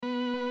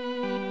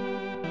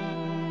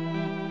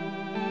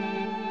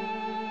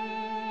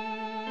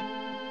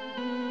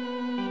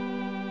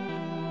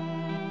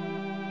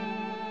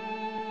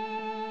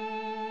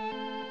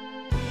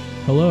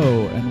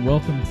Hello, and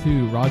welcome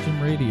to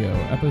Rajam Radio,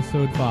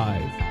 Episode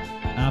 5,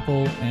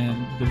 Apple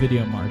and the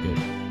Video Market.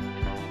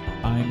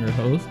 I am your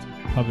host,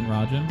 Pavan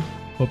Rajam.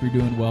 Hope you're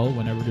doing well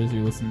whenever it is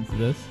you're listening to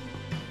this.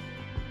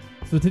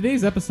 So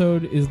today's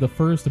episode is the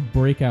first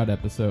breakout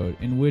episode,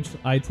 in which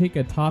I take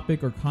a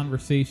topic or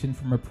conversation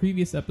from a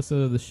previous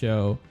episode of the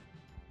show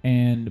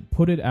and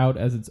put it out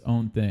as its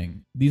own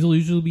thing. These will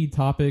usually be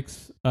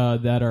topics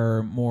that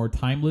are more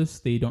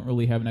timeless. They don't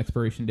really have an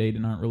expiration date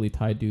and aren't really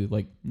tied to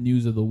like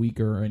news of the week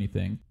or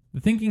anything.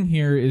 The thinking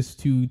here is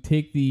to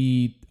take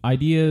the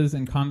ideas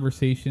and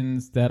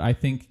conversations that I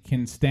think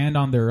can stand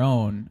on their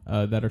own,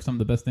 that are some of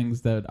the best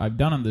things that I've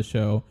done on the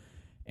show,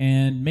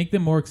 and make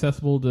them more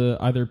accessible to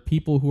either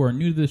people who are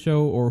new to the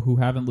show or who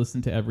haven't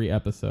listened to every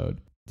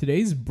episode.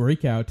 Today's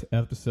breakout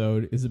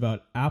episode is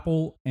about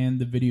Apple and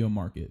the video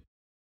market.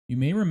 You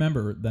may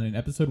remember that in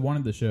episode 1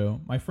 of the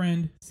show, my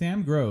friend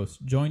Sam Gross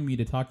joined me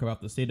to talk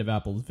about the state of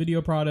Apple's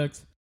video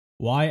products,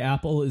 why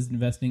Apple is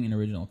investing in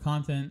original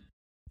content,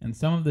 and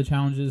some of the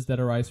challenges that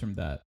arise from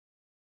that.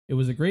 It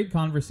was a great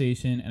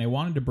conversation, and I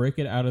wanted to break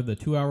it out of the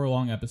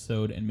 2-hour-long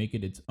episode and make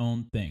it its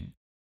own thing.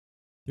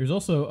 There's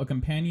also a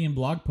companion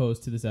blog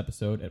post to this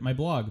episode at my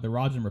blog, The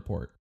Rajam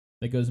Report,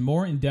 that goes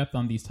more in depth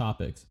on these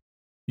topics.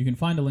 You can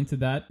find a link to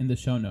that in the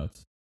show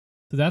notes.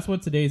 So that's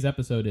what today's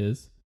episode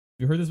is.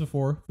 If you heard this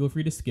before, feel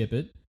free to skip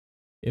it.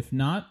 If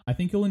not, I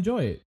think you'll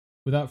enjoy it.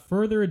 Without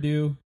further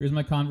ado, here's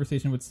my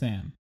conversation with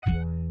Sam.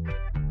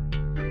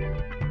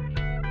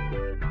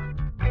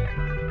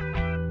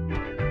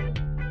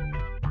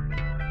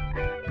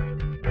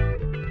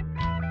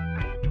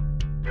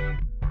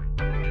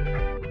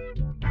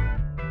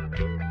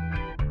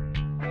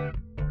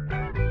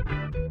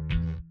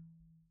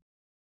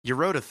 You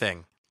wrote a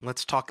thing.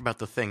 Let's talk about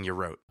the thing you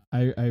wrote.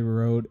 I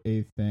wrote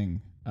a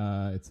thing.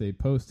 It's a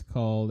post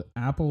called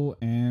Apple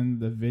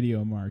and the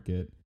Video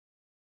Market.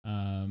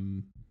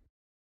 And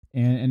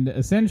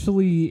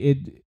essentially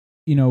it,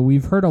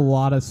 we've heard a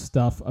lot of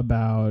stuff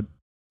about,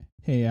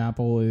 hey,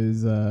 Apple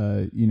is,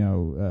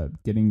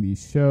 getting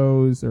these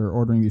shows or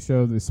ordering these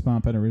shows. They spun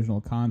up an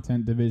original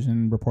content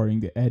division,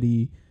 reporting to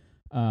Eddie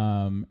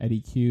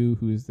Q,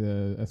 who is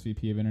the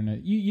SVP of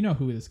Internet. You know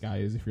who this guy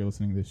is if you're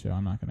listening to this show.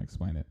 I'm not going to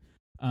explain it.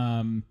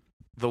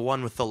 The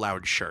one with the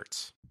loud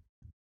shirts.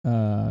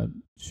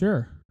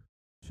 Sure.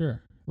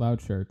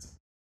 Loud shirts.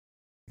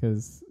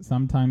 Because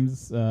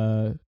sometimes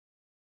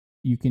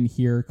you can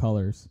hear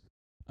colors.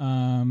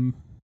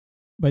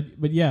 But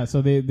yeah,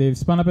 so they've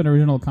spun up an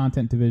original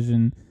content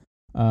division.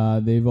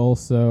 They've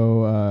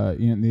also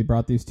they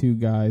brought these two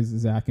guys,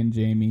 Zach and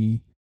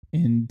Jamie,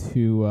 in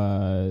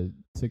to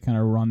kind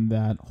of run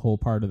that whole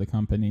part of the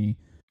company,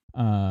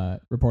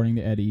 reporting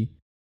to Eddie.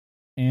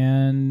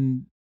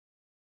 And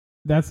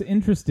that's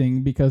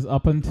interesting because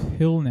up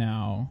until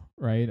now,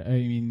 right? I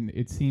mean,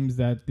 it seems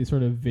that the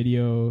sort of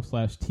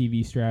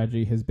video/TV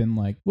strategy has been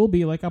like, we'll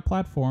be like a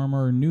platform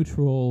or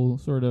neutral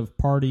sort of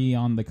party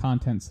on the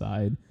content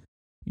side.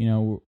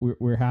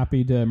 We're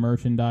happy to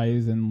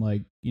merchandise and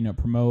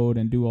promote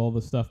and do all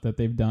the stuff that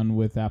they've done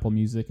with Apple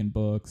Music and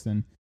books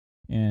and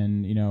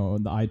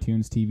the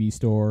iTunes TV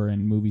store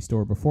and movie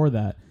store before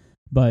that.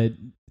 But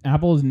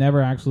Apple has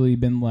never actually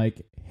been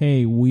like,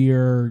 hey,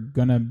 we're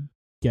gonna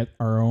get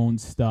our own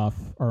stuff,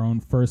 our own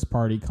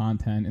first-party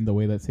content in the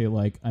way that, say,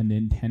 like a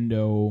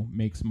Nintendo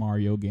makes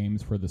Mario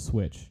games for the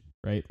Switch,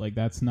 right? Like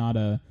that's not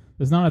a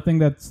thing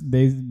that's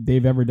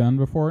they've ever done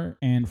before,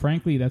 and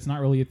frankly, that's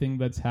not really a thing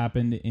that's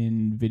happened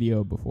in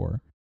video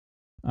before.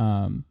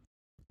 So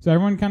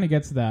everyone kind of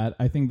gets that.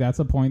 I think that's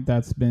a point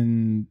that's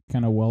been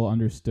kind of well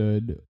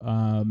understood.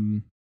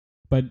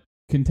 But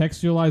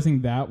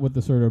contextualizing that with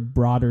the sort of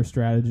broader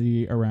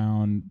strategy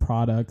around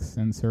products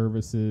and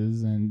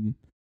services and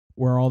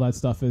where all that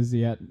stuff is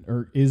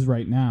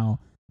right now,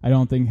 I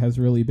don't think has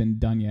really been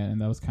done yet. And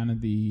that was kind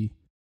of the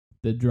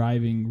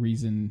driving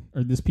reason,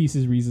 or this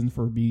piece's reason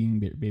for being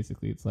there.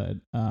 Basically, it's that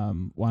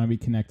why don't we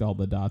connect all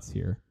the dots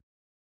here?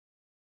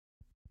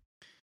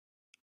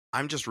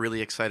 I'm just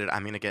really excited.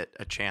 I'm going to get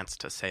a chance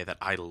to say that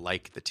I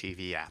like the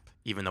TV app,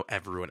 even though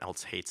everyone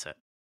else hates it.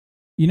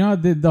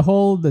 The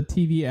whole the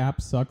TV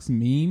app sucks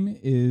meme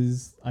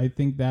is, I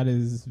think that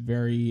is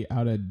very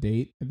out of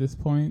date at this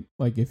point.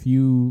 Like if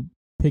you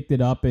picked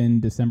it up in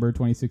December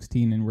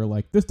 2016 and were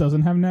like, this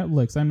doesn't have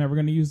Netflix, I'm never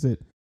going to use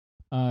it.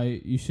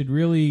 You should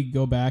really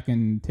go back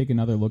and take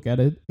another look at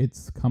it.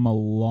 It's come a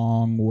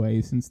long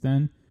way since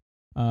then.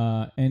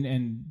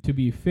 And to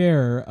be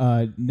fair,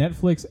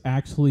 Netflix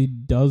actually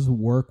does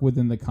work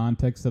within the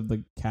context of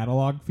the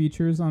catalog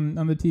features on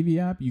the TV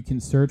app. You can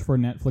search for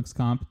Netflix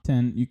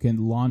content. You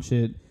can launch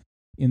it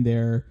in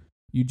there.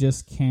 You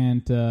just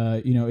can't,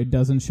 it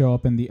doesn't show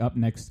up in the up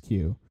next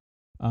queue.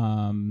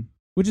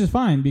 Which is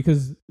fine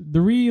because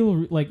the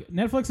real,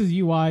 Netflix's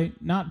UI,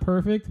 not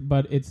perfect,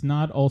 but it's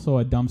not also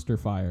a dumpster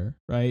fire,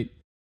 right?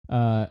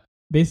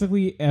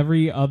 Basically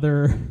every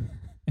other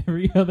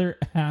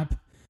app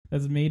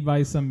that's made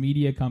by some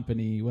media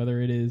company,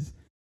 whether it is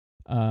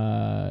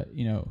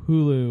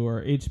Hulu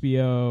or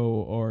HBO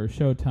or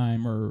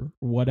Showtime or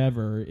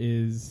whatever,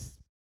 is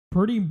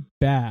pretty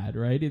bad,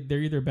 right? They're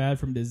either bad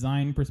from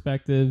design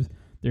perspectives,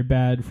 they're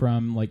bad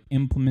from like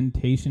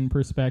implementation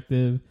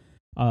perspective,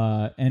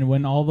 and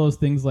when all those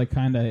things like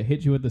kind of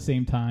hit you at the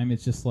same time,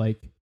 it's just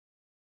like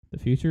the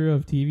future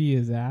of TV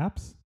is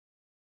apps.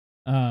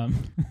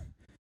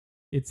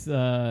 It's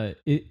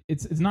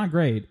not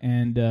great,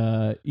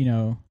 and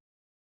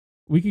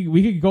we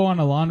could go on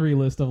a laundry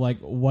list of like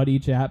what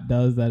each app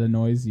does that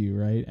annoys you,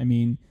 right? I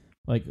mean,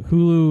 like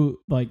Hulu,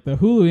 like the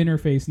Hulu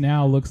interface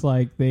now looks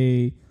like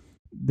they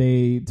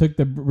took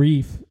the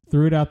brief,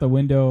 threw it out the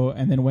window,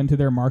 and then went to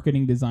their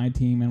marketing design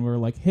team and were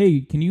like,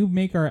 "Hey, can you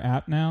make our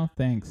app now?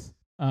 Thanks."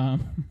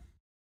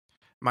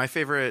 My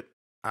favorite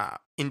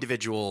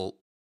individual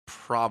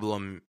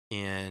problem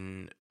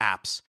in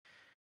apps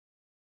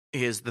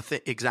is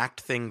the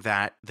exact thing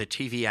that the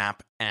TV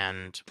app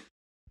and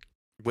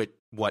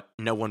what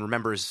no one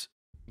remembers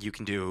you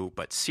can do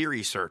but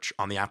Siri search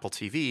on the Apple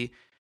TV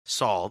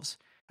solves,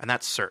 and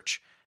that's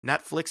search.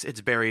 Netflix,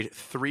 it's buried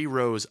 3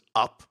 rows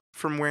up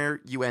from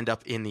where you end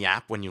up in the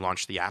app when you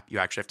launch the app. You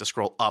actually have to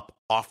scroll up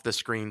off the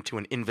screen to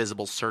an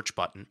invisible search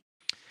button.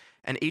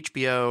 And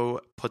HBO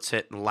puts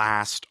it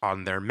last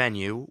on their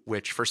menu,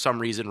 which for some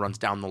reason runs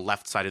down the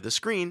left side of the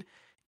screen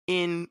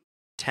in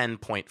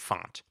 10-point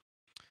font.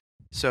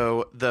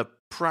 So the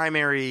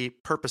primary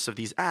purpose of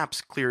these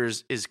apps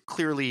is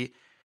clearly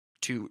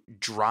to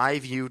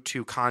drive you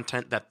to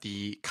content that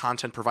the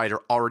content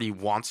provider already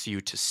wants you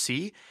to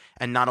see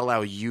and not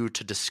allow you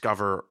to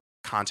discover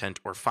content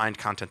or find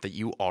content that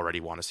you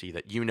already want to see,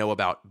 that you know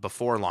about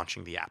before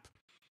launching the app.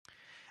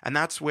 And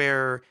that's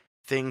where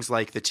things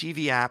like the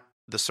TV app,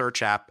 the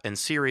search app, and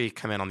Siri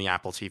come in on the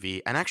Apple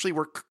TV and actually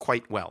work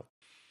quite well.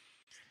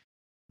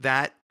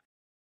 That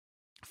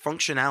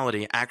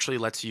functionality actually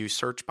lets you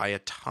search by a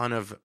ton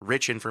of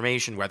rich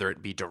information, whether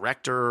it be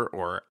director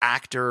or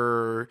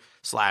actor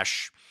 /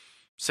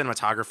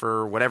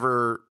 cinematographer,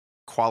 whatever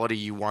quality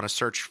you want to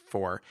search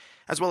for,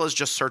 as well as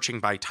just searching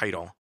by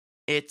title.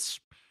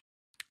 It's,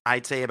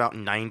 I'd say, about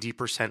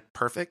 90%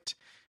 perfect.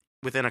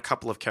 Within a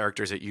couple of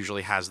characters, it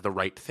usually has the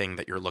right thing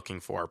that you're looking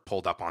for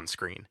pulled up on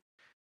screen,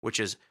 which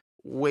is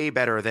way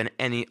better than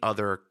any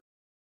other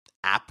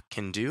app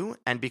can do.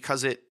 And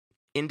because it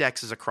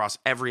indexes across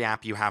every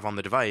app you have on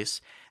the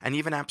device, and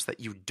even apps that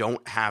you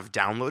don't have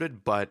downloaded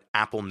but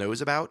Apple knows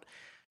about,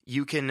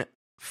 you can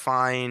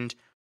find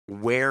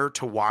where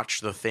to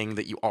watch the thing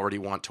that you already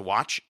want to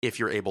watch if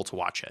you're able to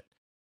watch it,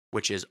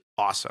 which is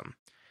awesome.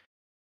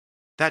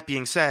 That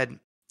being said,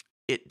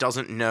 it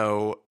doesn't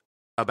know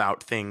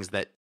about things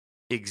that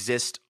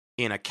exist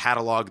in a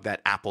catalog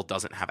that Apple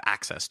doesn't have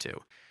access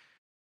to,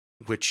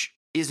 which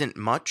isn't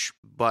much,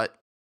 but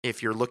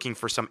if you're looking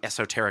for some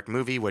esoteric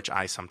movie, which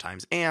I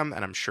sometimes am,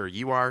 and I'm sure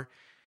you are,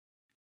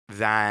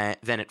 then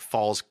it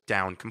falls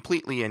down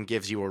completely and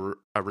gives you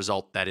a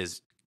result that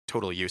is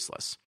totally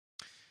useless.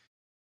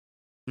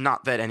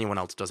 Not that anyone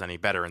else does any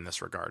better in this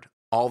regard.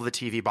 All the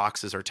TV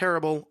boxes are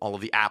terrible. All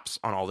of the apps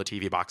on all the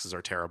TV boxes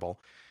are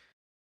terrible.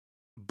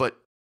 But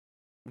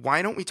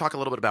why don't we talk a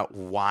little bit about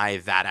why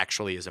that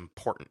actually is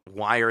important?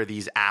 Why are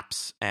these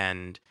apps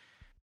and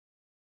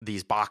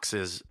these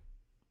boxes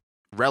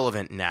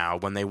relevant now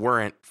when they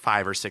weren't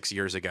 5 or 6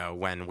 years ago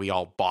when we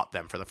all bought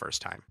them for the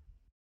first time?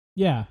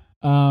 Yeah.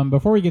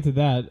 Before we get to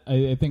that,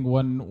 I think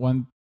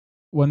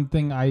one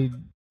thing I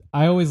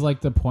always like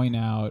to point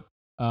out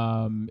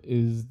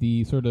is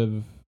the sort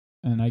of,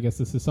 and I guess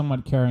this is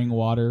somewhat carrying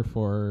water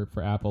for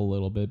Apple a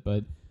little bit,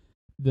 but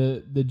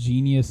the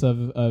genius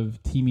of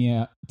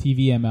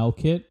TVML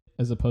kit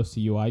as opposed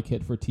to UI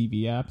kit for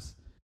TV apps,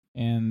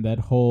 and that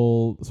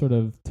whole sort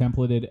of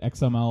templated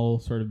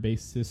XML sort of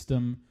based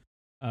system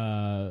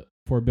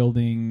for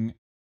building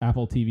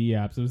Apple TV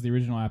apps. It was the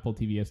original Apple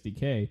TV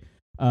SDK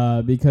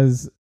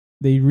because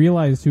they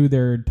realized who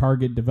their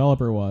target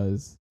developer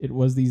was. It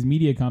was these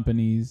media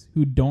companies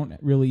who don't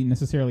really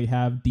necessarily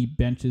have deep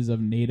benches of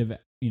native,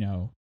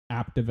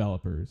 app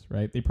developers,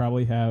 right? They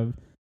probably have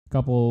a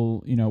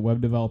couple,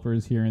 web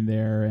developers here and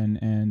there,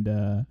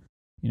 and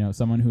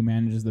someone who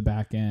manages the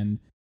back end.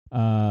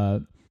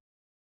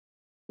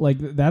 Like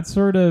that's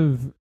sort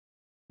of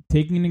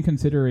taking into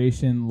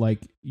consideration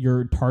like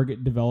your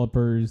target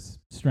developers'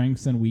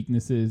 strengths and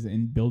weaknesses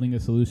in building a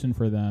solution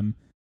for them,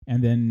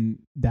 and then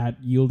that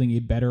yielding a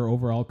better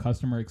overall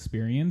customer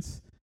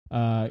experience,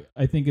 I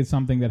think it's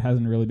something that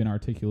hasn't really been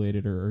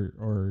articulated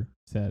or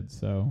said.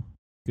 So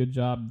good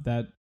job,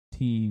 that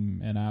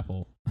team at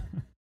Apple.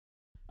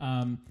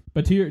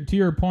 But to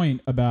your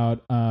point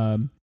about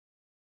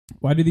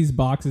why do these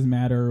boxes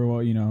matter? Well,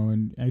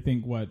 and I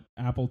think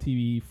Apple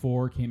TV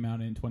 4 came out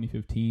in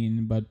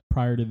 2015, but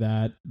prior to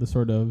that, the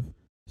sort of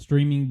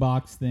streaming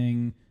box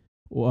thing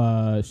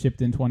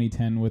shipped in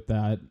 2010 with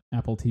that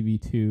Apple TV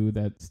 2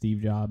 that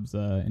Steve Jobs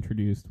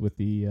introduced with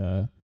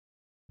the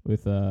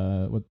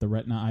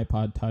Retina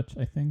iPod Touch,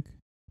 I think.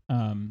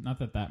 Not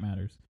that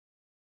matters.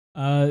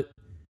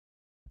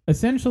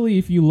 essentially,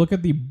 if you look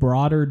at the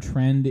broader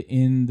trend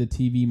in the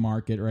TV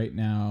market right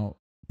now,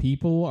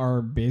 people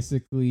are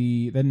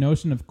basically the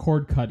notion of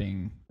cord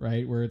cutting,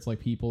 right? Where it's like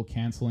people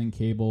canceling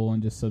cable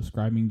and just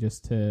subscribing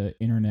just to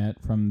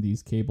internet from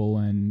these cable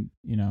and,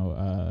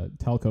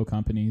 telco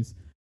companies.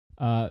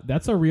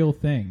 That's a real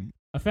thing.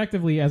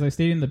 Effectively, as I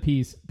stated in the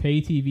piece,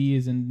 pay TV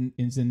is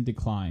in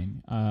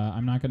decline.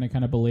 I'm not going to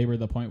kind of belabor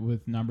the point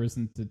with numbers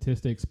and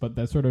statistics, but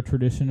that sort of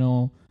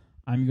traditional,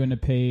 I'm going to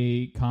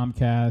pay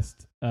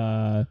Comcast,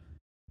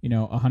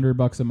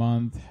 $100 a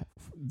month.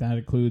 That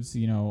includes,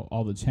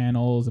 all the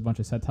channels, a bunch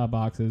of set-top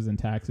boxes and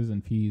taxes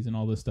and fees and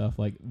all this stuff.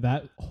 Like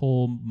that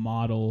whole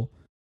model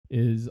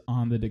is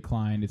on the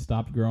decline. It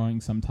stopped growing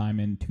sometime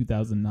in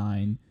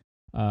 2009.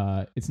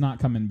 It's not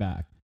coming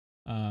back.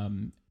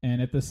 And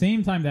at the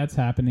same time that's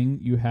happening,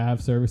 you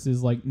have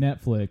services like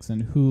Netflix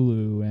and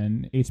Hulu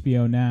and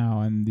HBO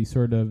Now and these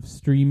sort of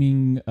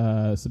streaming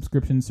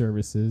subscription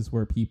services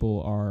where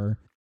people are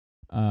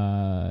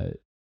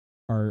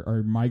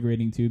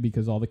migrating to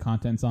because all the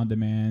content's on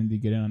demand. You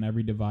get it on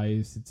every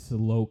device. It's a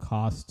low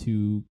cost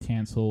to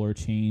cancel or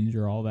change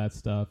or all that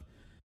stuff.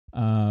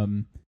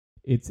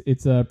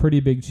 It's a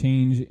pretty big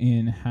change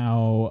in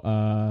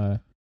how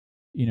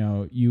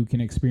you can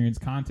experience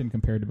content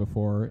compared to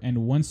before.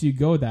 And once you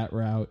go that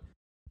route,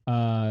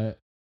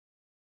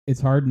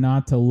 it's hard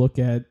not to look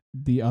at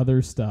the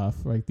other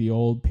stuff, like the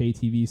old pay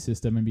TV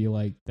system, and be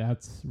like,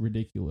 that's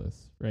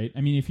ridiculous, right?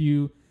 I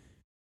mean,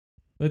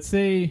 let's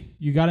say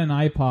you got an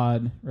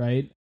iPod,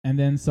 right? And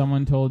then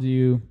someone told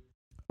you,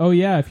 oh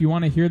yeah, if you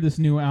want to hear this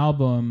new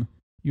album,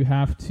 you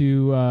have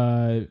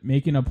to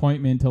make an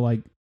appointment to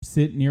like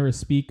sit near a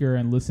speaker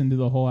and listen to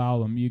the whole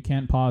album. You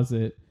can't pause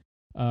it.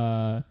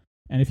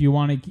 And if you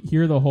want to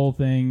hear the whole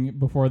thing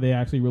before they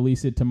actually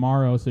release it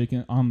tomorrow, so you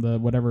can on the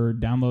whatever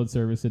download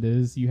service it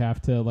is, you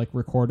have to like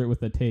record it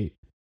with a tape.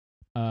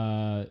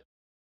 No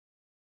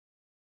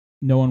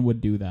one would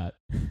do that.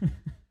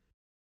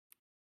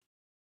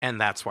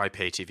 And that's why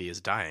pay TV is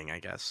dying, I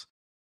guess.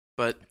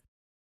 But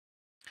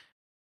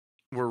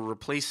we're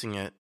replacing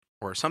it,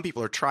 or some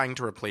people are trying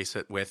to replace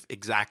it with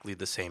exactly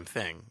the same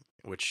thing,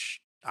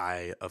 which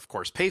I, of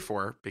course, pay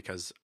for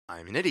because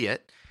I'm an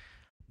idiot.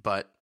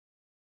 But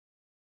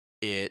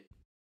it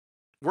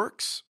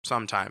works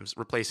sometimes,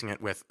 replacing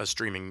it with a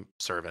streaming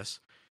service.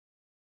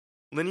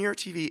 Linear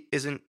TV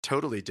isn't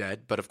totally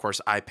dead, but of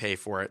course I pay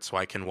for it so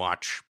I can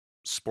watch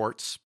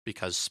sports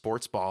because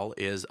sports ball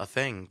is a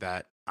thing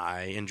that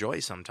I enjoy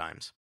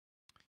sometimes.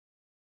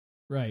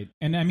 Right.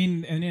 And I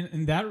mean, and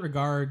in that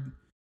regard,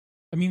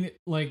 I mean,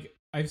 like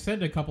I've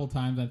said a couple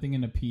times, I think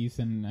in a piece,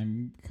 and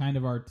I'm kind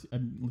of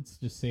let's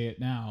just say it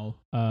now.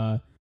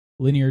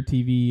 Linear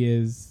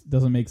TV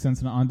doesn't make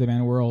sense in an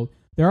on-demand world.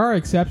 There are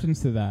exceptions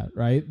to that,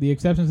 right? The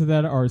exceptions to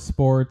that are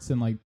sports and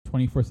like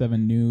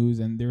 24/7 news,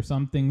 and there are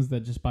some things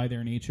that just by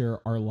their nature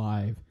are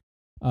live.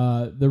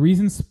 The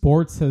reason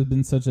sports has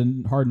been such a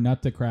hard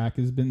nut to crack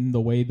has been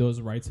the way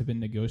those rights have been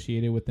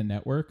negotiated with the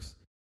networks,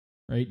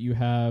 right? You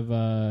have,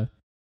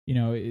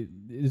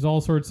 there's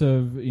all sorts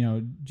of,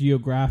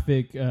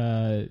 geographic,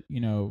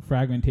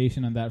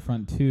 fragmentation on that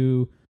front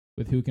too,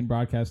 with who can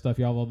broadcast stuff.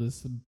 You have all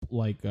this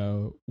like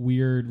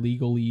weird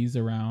legalese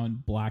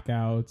around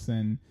blackouts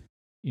and,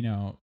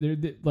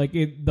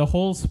 the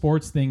whole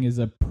sports thing is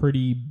a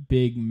pretty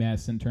big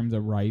mess in terms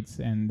of rights,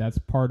 and that's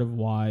part of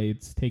why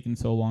it's taken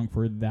so long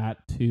for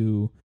that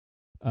to,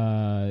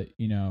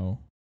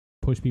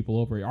 push people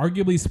over.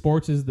 Arguably,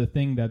 sports is the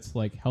thing that's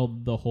like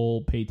held the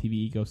whole pay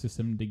TV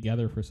ecosystem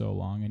together for so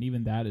long, and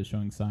even that is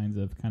showing signs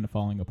of kind of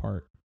falling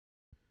apart.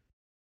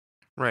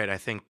 Right. I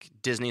think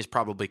Disney's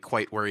probably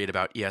quite worried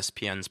about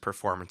ESPN's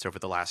performance over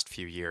the last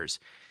few years.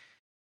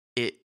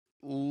 It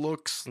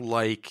looks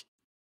like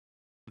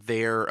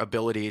their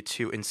ability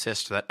to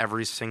insist that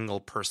every single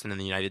person in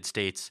the United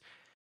States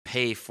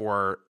pay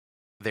for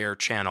their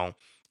channel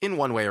in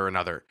one way or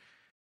another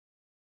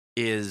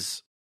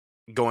is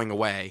going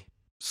away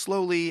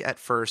slowly at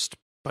first,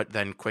 but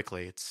then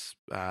quickly. It's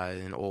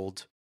an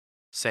old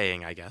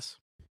saying, I guess.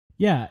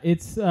 Yeah,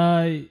 it's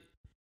I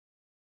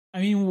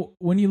mean,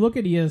 when you look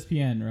at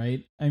ESPN,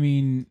 right? I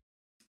mean,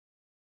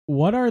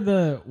 what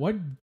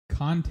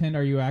content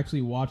are you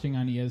actually watching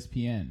on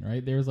ESPN,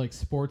 right? There's like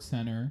Sports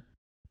Center.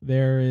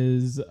 There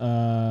is,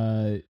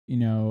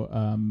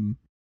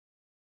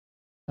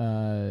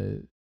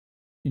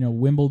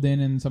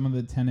 Wimbledon and some of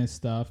the tennis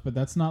stuff, but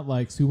that's not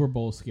like Super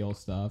Bowl scale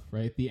stuff,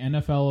 right? The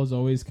NFL has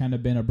always kind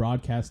of been a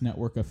broadcast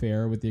network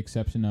affair, with the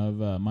exception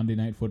of Monday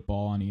Night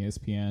Football on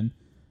ESPN.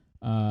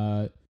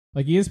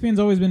 Like ESPN's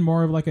always been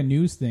more of like a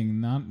news thing,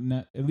 not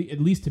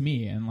at least to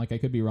me, and like I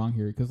could be wrong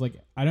here, because like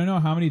I don't know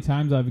how many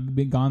times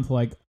I've gone to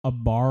like a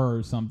bar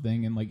or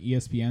something and like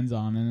ESPN's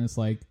on and it's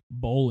like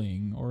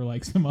bowling or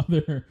like some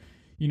other,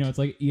 it's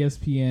like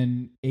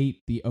ESPN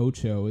 8, the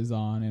Ocho is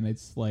on, and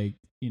it's like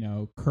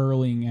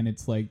curling, and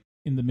it's like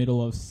in the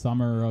middle of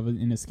summer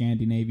in a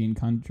Scandinavian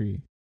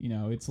country.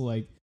 It's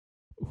like,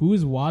 who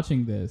is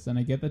watching this? And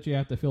I get that you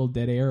have to fill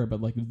dead air,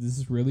 but like, this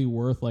is really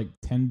worth like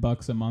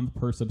 $10 a month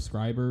per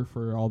subscriber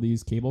for all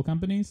these cable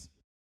companies?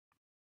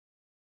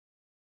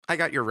 I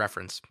got your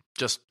reference.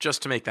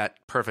 Just to make that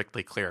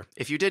perfectly clear.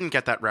 If you didn't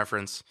get that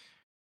reference,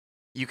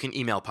 you can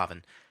email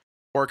Pavan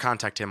or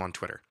contact him on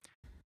Twitter.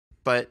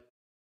 But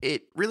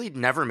it really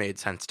never made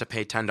sense to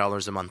pay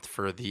 $10 a month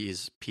for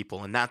these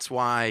people. And that's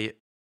why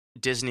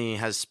Disney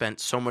has spent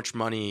so much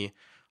money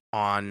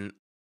on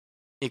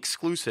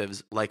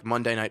exclusives like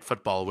Monday Night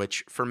Football,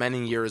 which for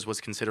many years was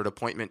considered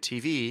appointment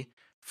TV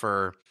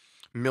for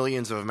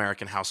millions of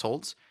American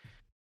households.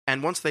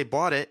 And once they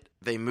bought it,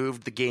 they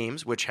moved the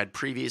games, which had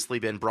previously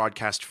been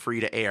broadcast free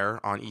to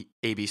air on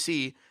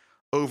ABC,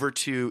 over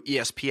to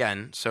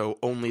ESPN, so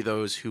only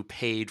those who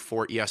paid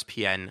for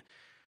ESPN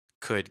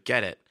could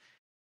get it.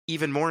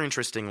 Even more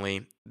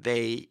interestingly,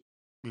 they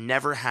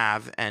never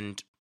have,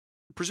 and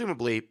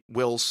presumably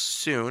will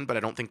soon, but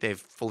I don't think they've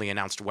fully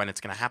announced when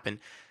it's going to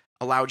happen,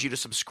 allowed you to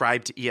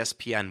subscribe to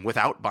ESPN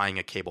without buying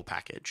a cable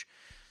package.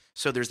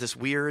 So there's this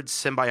weird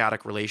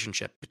symbiotic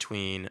relationship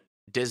between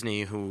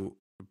Disney, who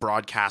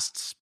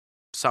broadcasts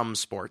some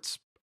sports,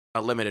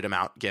 a limited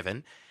amount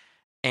given,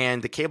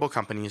 and the cable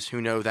companies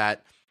who know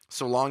that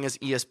so long as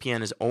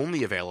ESPN is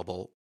only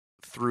available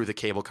through the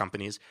cable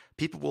companies,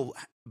 people will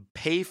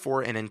pay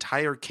for an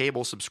entire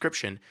cable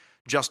subscription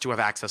just to have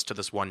access to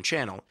this one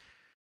channel,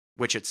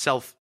 which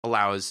itself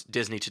allows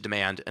Disney to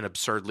demand an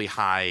absurdly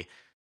high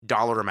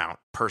dollar amount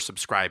per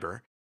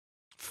subscriber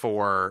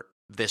for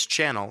this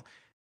channel.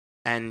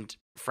 And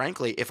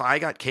frankly, if I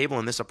got cable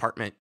in this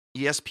apartment,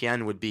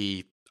 ESPN would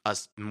be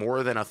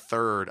more than a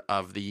third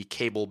of the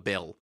cable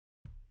bill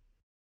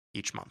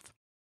each month.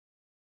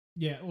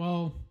 Yeah,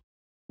 well,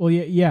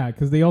 yeah,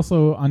 because they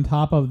also, on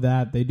top of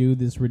that, they do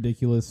this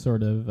ridiculous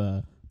sort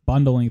of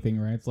bundling thing,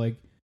 right? It's like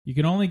you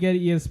can only get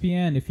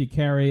ESPN if you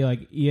carry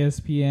like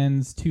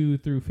ESPN's 2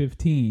 through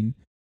 15,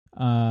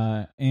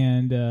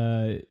 and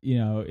you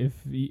know,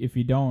 if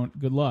you don't,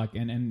 good luck.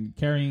 And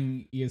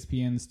carrying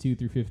ESPN's 2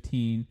 through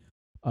 15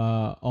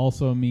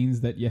 also means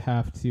that you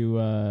have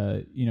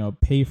to you know,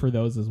 pay for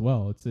those as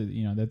well. It's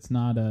you know, that's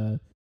not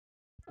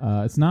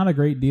it's not a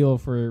great deal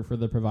for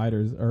the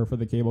providers or for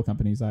the cable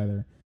companies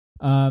either.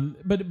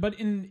 But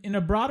in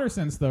a broader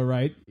sense, though,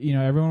 right? You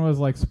know, everyone was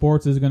like,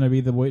 sports is going to be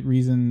the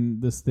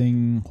reason this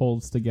thing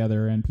holds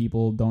together and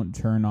people don't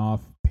turn off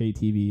pay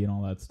TV and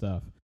all that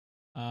stuff.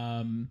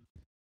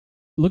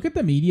 Look at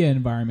the media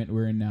environment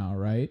we're in now,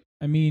 right?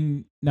 I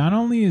mean, not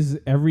only is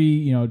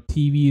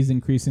TV is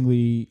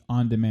increasingly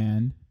on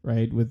demand,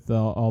 right, with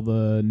all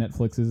the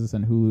Netflixes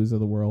and Hulus of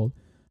the world,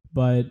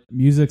 but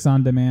music's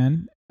on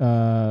demand.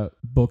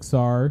 Books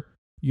are.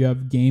 You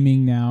have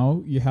gaming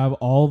now. You have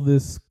all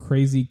this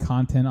crazy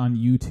content on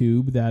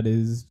YouTube that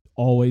is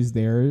always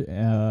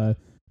there.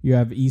 You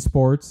have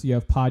esports. You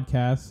have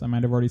podcasts. I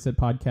might have already said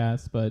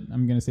podcasts, but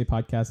I'm going to say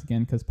podcasts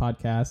again because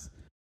podcasts.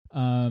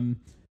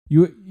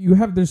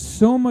 There's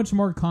so much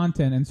more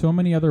content and so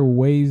many other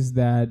ways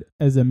that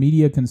as a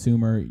media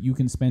consumer you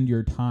can spend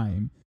your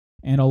time,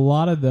 and a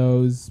lot of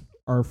those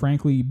are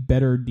frankly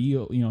better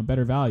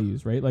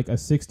values, right? Like a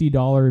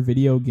 $60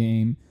 video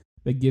game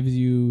that gives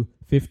you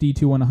 50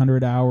 to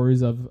 100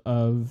 hours of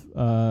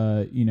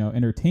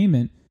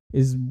entertainment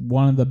is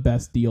one of the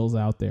best deals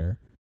out there.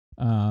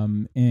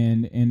 And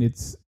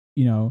it's,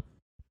 you know,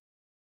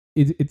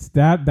 it's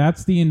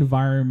that's the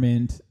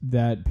environment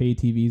that pay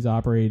TV is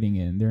operating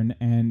in there,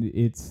 and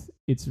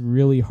it's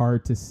really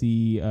hard to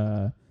see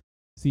how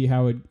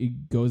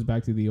it goes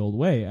back to the old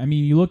way. I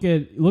mean, you look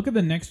at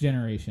the next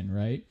generation,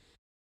 right?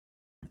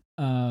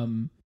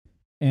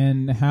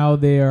 And how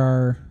they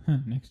are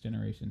next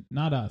generation,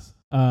 not us,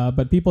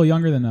 but people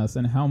younger than us,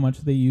 and how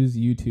much they use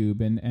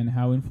YouTube, and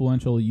how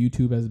influential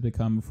YouTube has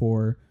become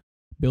for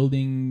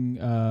building,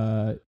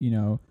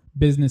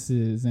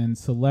 businesses and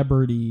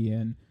celebrity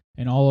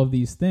and all of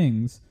these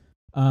things.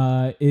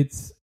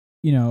 It's,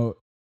 you know,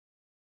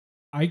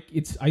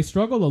 I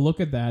struggle to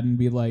look at that and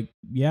be like,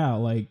 yeah,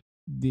 like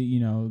the, you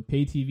know,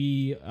 pay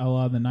TV a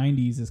la the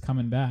 90s is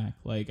coming back.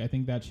 Like, I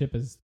think that ship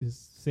is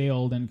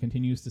sailed and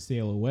continues to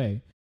sail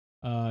away.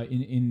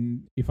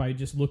 If I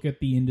just look at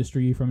the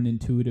industry from an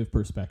intuitive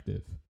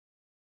perspective.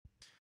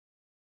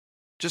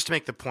 Just to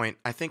make the point,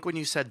 I think when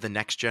you said the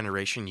next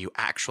generation, you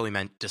actually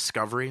meant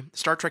Discovery.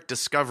 Star Trek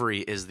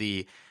Discovery is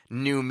the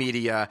new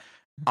media,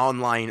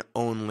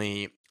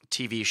 online-only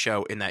TV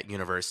show in that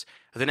universe.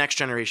 The next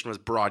generation was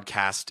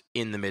broadcast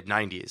in the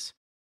mid-90s.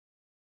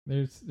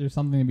 There's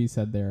something to be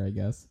said there, I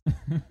guess.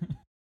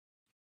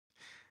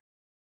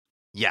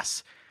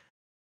 Yes.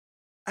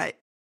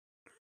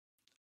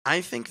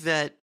 I think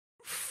that,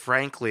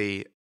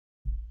 frankly,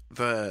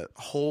 the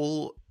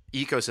whole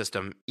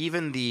ecosystem,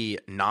 even the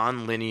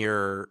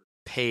non-linear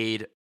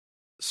paid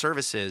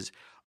services,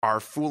 are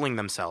fooling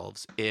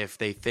themselves if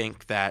they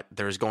think that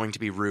there's going to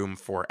be room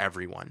for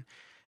everyone.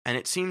 And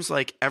it seems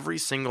like every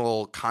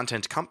single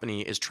content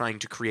company is trying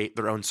to create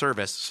their own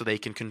service so they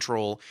can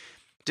control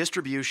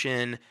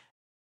distribution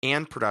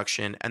and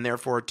production, and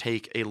therefore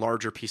take a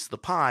larger piece of the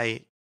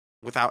pie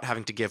without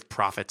having to give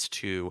profits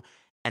to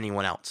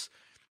anyone else.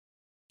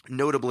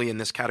 Notably in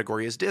this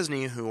category is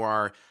Disney, who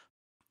are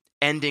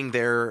ending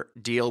their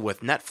deal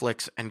with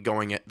Netflix and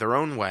going it their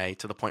own way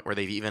to the point where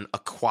they've even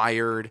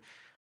acquired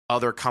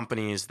other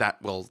companies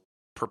that will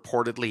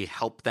purportedly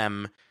help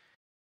them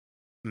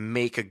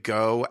make a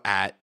go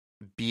at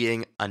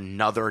being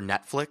another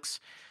Netflix.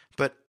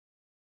 But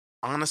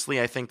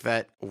honestly, I think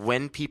that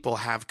when people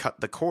have cut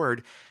the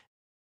cord,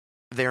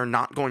 they're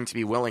not going to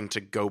be willing to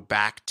go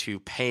back to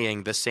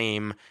paying the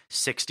same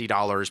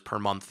 $60 per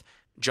month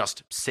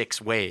just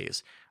 6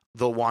 ways.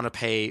 They'll want to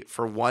pay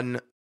for one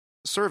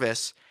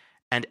service,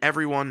 and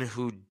everyone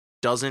who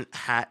doesn't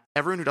have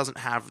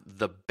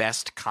the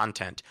best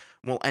content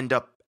will end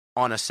up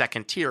on a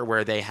second tier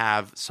where they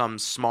have some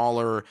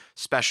smaller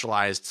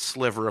specialized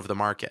sliver of the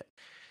market.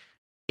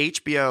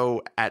 HBO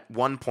at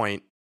one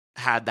point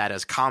had that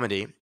as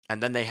comedy,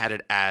 and then they had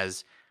it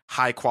as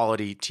high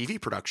quality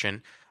TV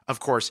production. Of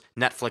course,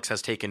 Netflix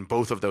has taken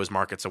both of those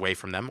markets away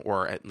from them,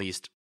 or at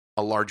least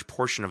a large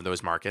portion of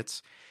those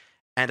markets.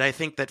 And I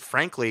think that,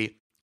 frankly,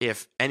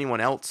 if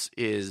anyone else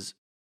is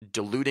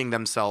deluding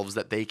themselves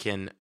that they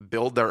can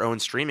build their own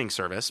streaming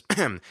service,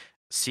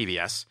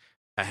 CBS,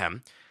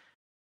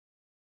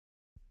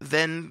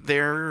 then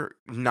they're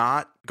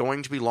not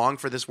going to be long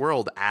for this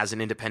world as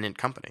an independent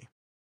company.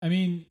 I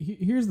mean,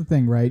 here's the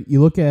thing, right?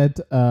 You look at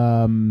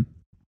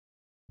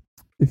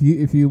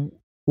if you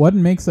what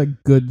makes a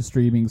good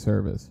streaming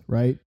service,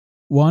 right?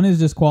 One is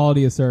just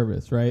quality of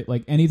service, right?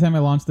 Like anytime I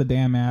launch the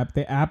damn app,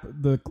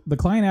 the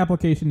client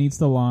application needs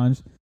to launch,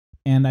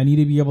 and I need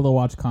to be able to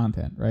watch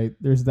content, right?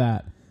 There's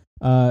that.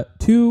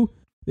 2,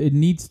 it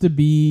needs to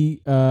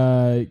be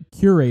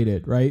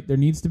curated, right? There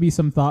needs to be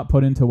some thought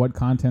put into what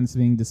content's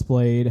being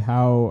displayed.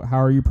 How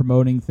are you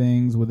promoting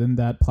things within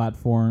that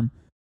platform?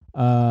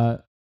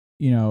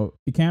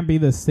 It can't be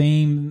the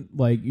same,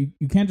 like,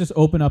 you can't just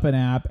open up an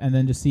app and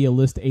then just see a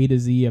list A to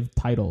Z of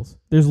titles.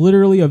 There's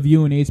literally a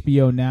view in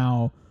HBO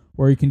now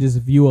where you can just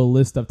view a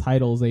list of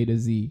titles A to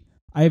Z.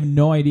 I have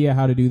no idea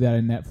how to do that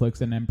in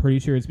Netflix, and I'm pretty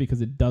sure it's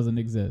because it doesn't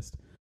exist.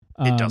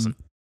 It doesn't.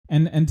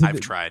 I've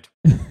tried.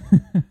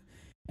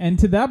 And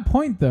to that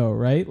point, though,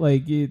 right?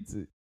 Like, it's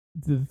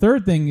the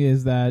third thing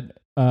is that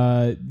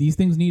these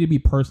things need to be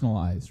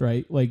personalized,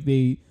 right? Like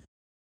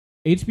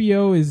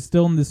HBO is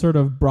still in this sort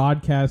of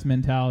broadcast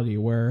mentality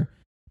where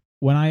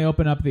when I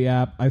open up the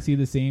app, I see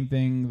the same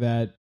thing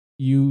that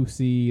you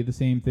see, the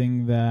same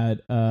thing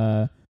that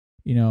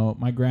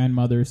my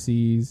grandmother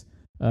sees,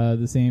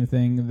 the same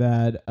thing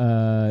that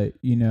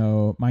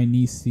my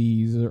niece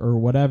sees or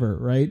whatever,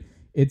 right?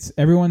 It's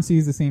everyone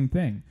sees the same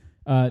thing.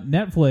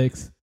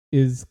 Netflix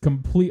is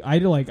complete. I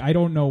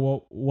don't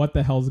know what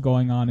the hell's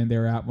going on in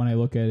their app when I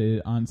look at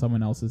it on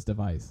someone else's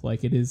device.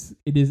 Like it is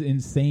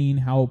insane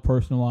how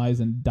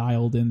personalized and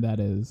dialed in that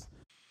is.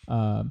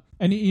 And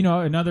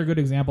another good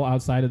example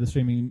outside of the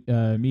streaming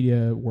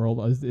media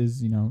world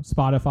is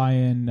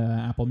Spotify and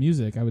Apple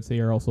Music. I would say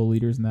are also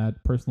leaders in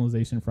that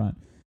personalization front.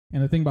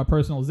 And the thing about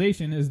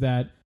personalization is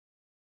that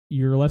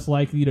you're less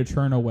likely to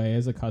turn away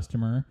as a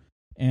customer.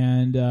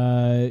 And,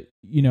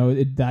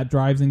 that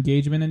drives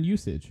engagement and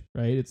usage,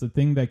 right? It's a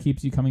thing that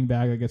keeps you coming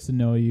back, that gets to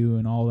know you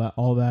and all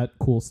that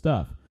cool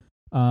stuff.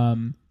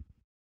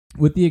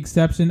 With the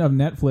exception of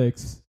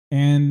Netflix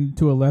and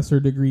to a lesser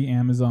degree,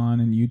 Amazon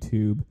and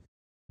YouTube,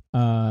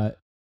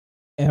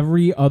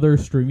 every other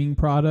streaming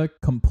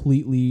product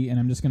completely, and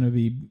I'm just going to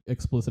be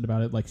explicit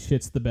about it, like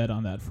shits the bed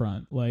on that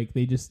front. Like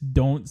they just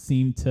don't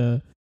seem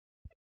to,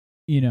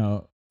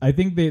 I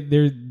think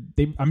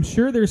I'm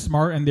sure they're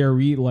smart and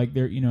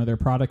they're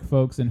product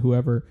folks and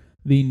whoever,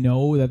 they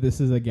know that this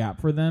is a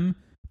gap for them.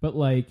 But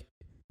like,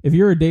 if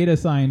you're a data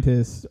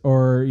scientist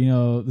or,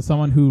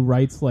 someone who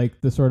writes like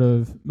the sort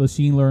of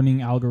machine learning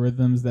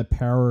algorithms that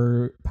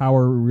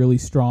power really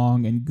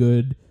strong and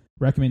good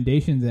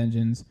recommendations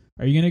engines,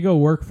 are you going to go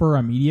work for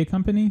a media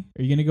company?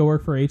 Are you going to go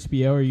work for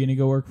HBO? Are you going to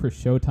go work for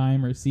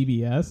Showtime or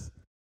CBS?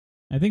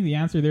 I think the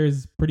answer there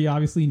is pretty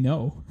obviously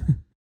no.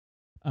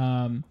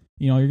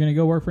 You're going to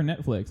go work for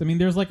Netflix. I mean,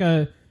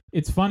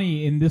 it's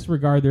funny in this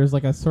regard, there's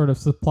like a sort of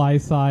supply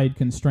side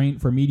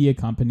constraint for media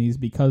companies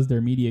because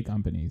they're media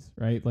companies,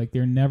 right? Like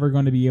they're never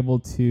going to be able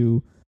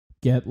to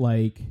get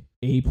like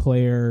A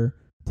player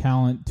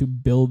talent to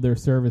build their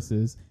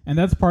services. And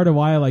that's part of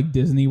why like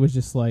Disney was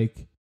just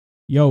like,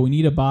 yo, we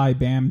need to buy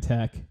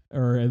BAMTech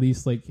or at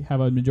least like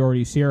have a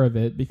majority share of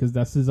it because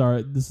this is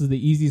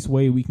the easiest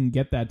way we can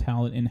get that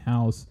talent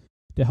in-house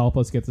to help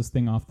us get this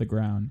thing off the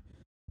ground.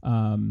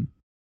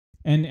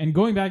 And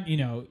going back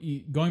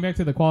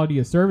to the quality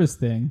of service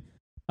thing,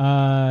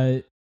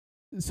 so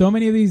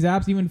many of these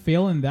apps even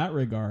fail in that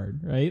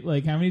regard, right?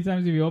 Like how many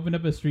times have you opened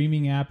up a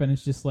streaming app and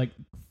it's just like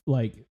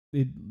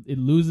it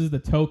loses the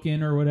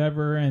token or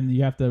whatever and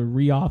you have to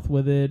re-auth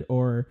with it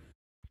or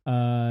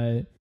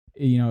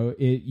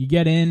you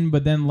get in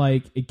but then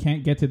like it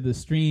can't get to the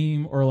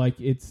stream or like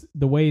it's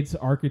the way it's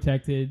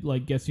architected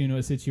like gets you into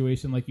a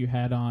situation like you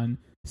had on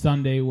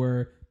Sunday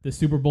where the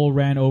Super Bowl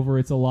ran over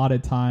its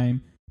allotted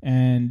time.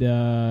 And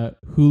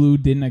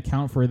Hulu didn't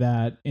account for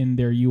that in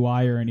their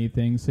UI or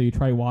anything. So you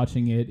try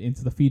watching it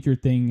into the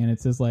featured thing, and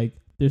it says like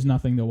there's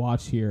nothing to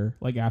watch here.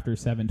 Like after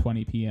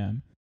 7:20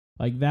 p.m.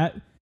 like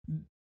that.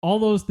 all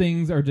those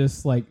things are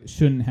just like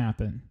shouldn't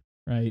happen,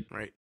 right?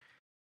 Right.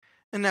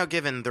 And now,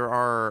 given there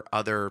are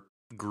other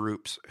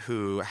groups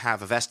who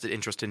have a vested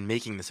interest in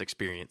making this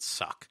experience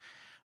suck,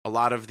 a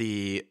lot of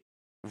the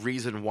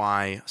reason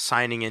why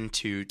signing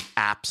into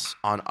apps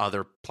on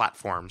other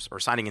platforms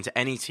or signing into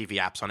any TV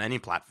apps on any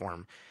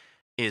platform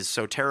is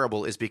so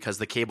terrible is because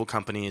the cable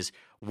companies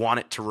want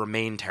it to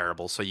remain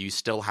terrible. So you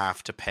still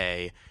have to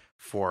pay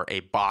for a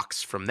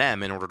box from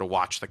them in order to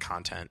watch the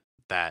content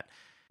that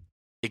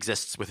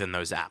exists within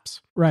those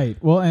apps. Right.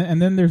 Well,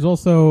 and then there's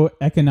also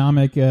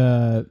economic.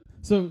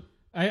 So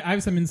I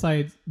have some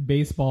inside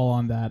baseball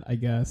on that, I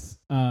guess.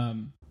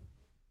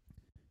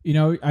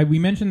 We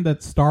mentioned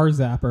that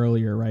Stars app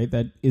earlier, right?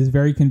 That is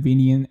very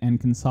convenient and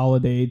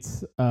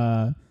consolidates,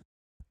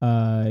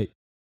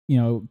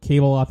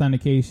 cable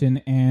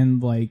authentication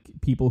and like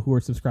people who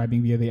are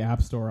subscribing via the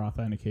App Store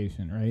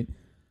authentication, right?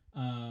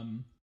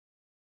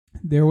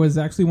 There was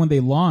actually when they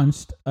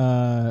launched,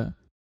 Comcast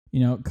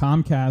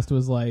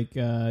was like,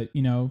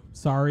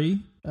 sorry,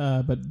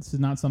 but this is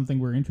not something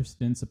we're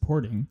interested in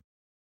supporting.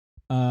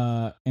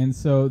 And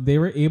so they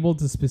were able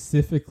to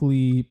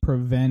specifically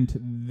prevent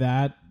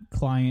that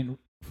client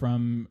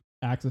from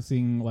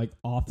accessing like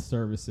auth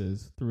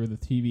services through the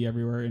TV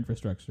Everywhere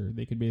infrastructure.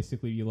 They could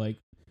basically be like,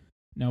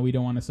 no, we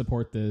don't want to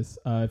support this.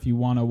 If you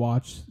want to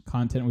watch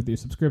content with your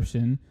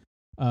subscription,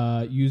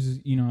 use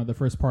the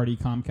first party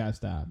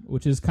Comcast app,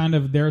 which is kind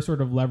of their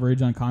sort of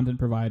leverage on content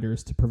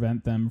providers to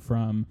prevent them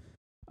from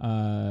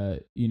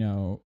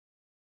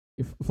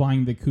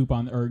flying the coop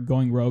on or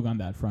going rogue on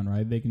that front,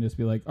 right? They can just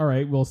be like, all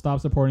right, we'll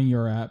stop supporting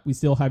your app. We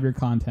still have your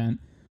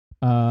content.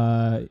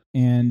 Our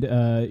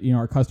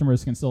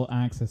customers can still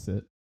access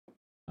it.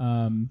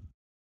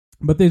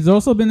 But there's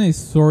also been a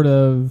sort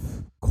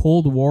of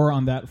Cold War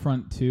on that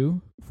front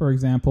too. For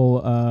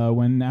example,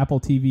 when Apple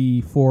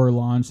TV 4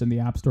 launched and the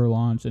App Store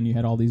launched, and you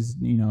had all these,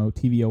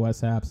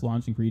 tvOS apps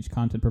launching for each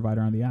content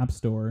provider on the App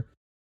Store,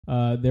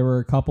 there were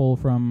a couple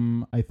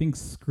from, I think,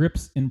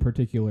 Scripps in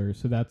particular.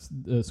 So that's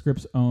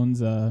Scripps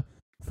owns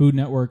Food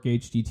Network,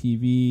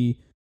 HGTV,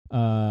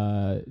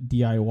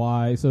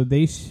 DIY. So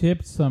they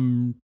shipped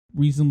some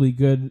reasonably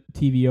good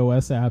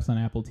tvOS apps on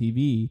Apple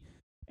TV.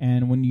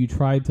 And when you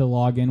tried to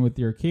log in with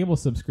your cable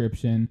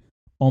subscription,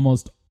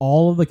 almost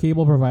all of the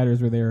cable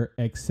providers were there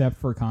except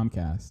for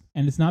Comcast.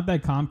 And it's not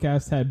that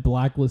Comcast had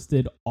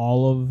blacklisted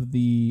all of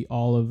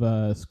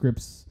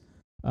Scripps,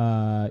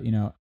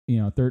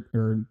 third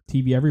or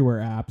TV Everywhere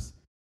apps,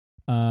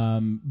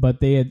 but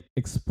they had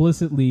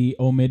explicitly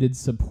omitted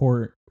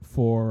support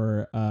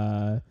for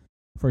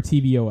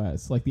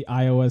tvOS. Like the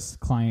iOS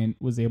client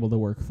was able to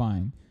work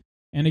fine.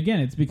 And again,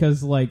 it's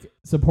because like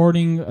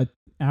supporting a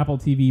Apple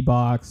TV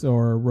box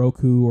or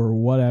Roku or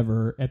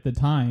whatever at the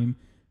time,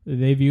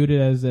 they viewed it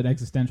as an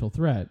existential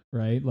threat,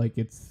 right? Like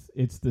it's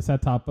the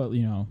set top,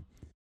 you're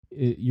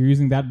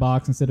using that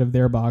box instead of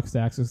their box to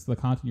access the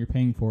content you're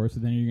paying for. So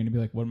then you're going to be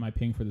like, what am I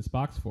paying for this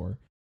box for?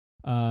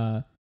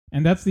 And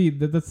that's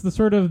the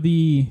sort of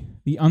the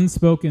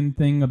unspoken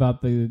thing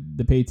about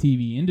the pay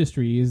TV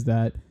industry is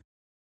that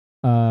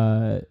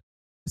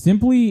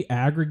simply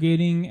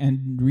aggregating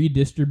and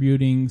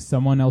redistributing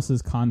someone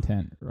else's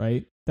content,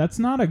 right? That's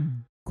not a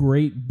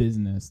great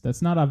business.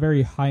 That's not a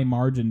very high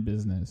margin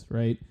business,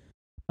 right?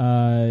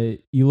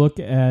 You look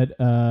at,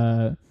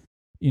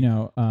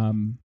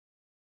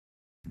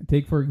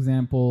 take for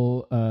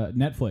example,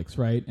 Netflix,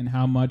 right? And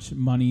how much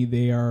money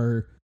they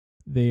are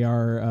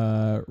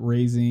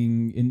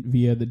raising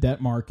via the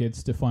debt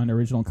markets to fund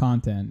original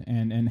content,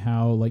 and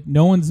how like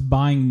no one's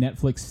buying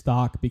Netflix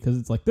stock because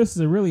it's like, this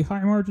is a really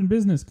high margin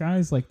business,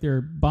 guys. Like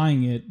they're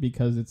buying it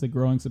because it's a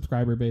growing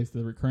subscriber base,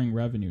 the recurring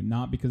revenue,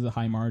 not because of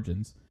high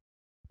margins.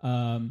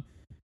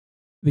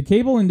 The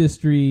cable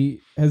industry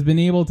has been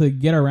able to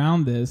get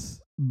around this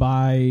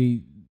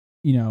by,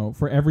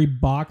 for every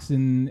box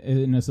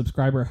in a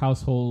subscriber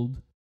household,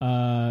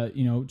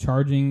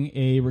 charging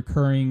a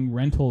recurring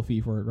rental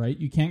fee for it, right?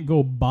 You can't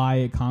go buy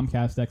a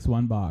Comcast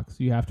X1 box.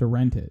 You have to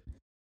rent it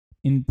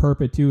in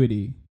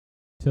perpetuity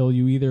till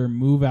you either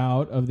move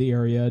out of the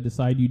area,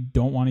 decide you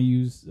don't want to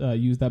use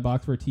that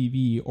box for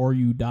TV, or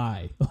you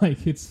die.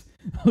 Like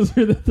those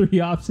are the three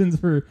options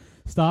for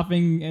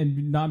stopping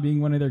and not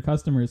being one of their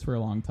customers for a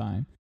long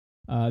time.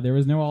 There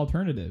was no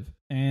alternative.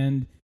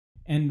 And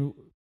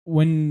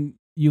when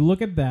you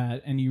look at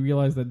that and you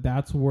realize that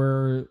that's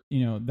where,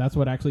 that's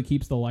what actually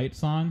keeps the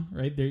lights on,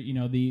 right? There,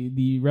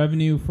 the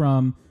revenue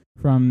from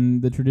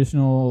the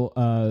traditional,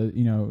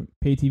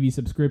 pay TV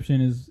subscription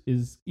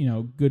is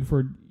good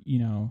for,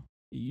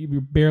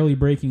 you're barely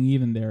breaking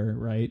even there,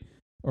 right?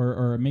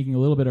 Or making a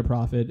little bit of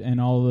profit,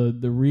 and all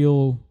the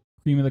real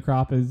cream of the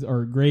crop is,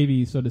 or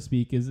gravy, so to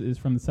speak, is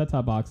from the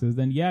set-top boxes.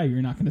 Then yeah,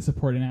 you're not going to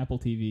support an Apple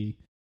TV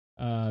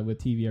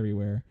with TV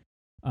Everywhere,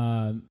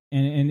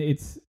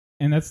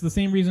 and that's the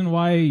same reason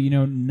why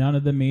none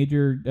of the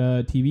major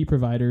TV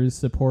providers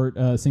support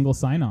single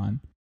sign-on,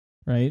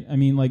 right? I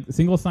mean, like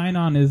single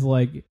sign-on is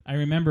like, I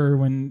remember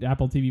when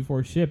Apple TV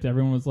 4 shipped,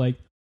 everyone was like,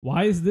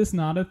 why is this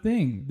not a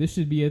thing? This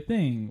should be a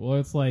thing. Well,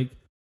 it's like,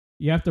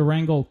 you have to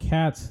wrangle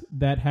cats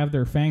that have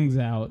their fangs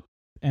out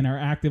and are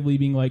actively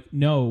being like,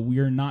 no, we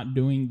are not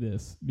doing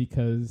this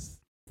because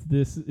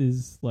this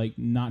is like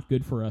not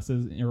good for us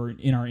or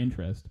in our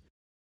interest.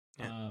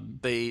 Yeah.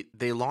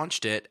 They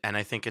launched it, and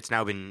I think it's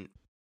now been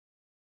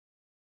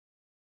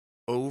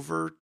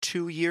over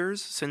 2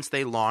 years since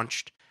they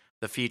launched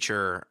the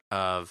feature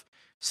of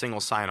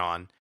single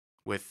sign-on,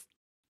 with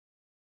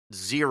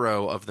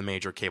 0 of the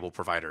major cable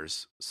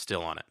providers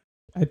still on it.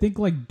 I think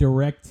like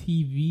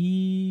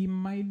DirecTV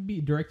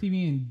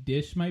and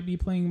Dish might be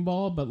playing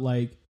ball, but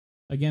like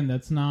again,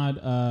 that's not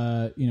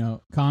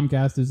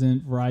Comcast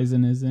isn't,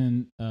 Verizon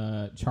isn't,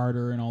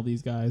 Charter and all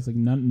these guys, like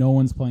no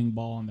one's playing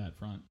ball on that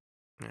front.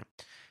 Yeah.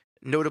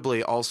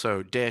 Notably,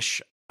 also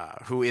Dish,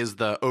 who is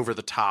the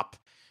over-the-top,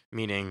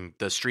 meaning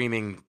the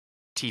streaming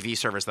TV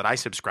service that I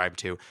subscribe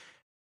to,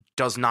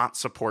 does not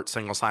support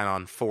single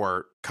sign-on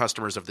for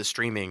customers of the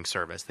streaming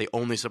service. They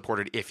only support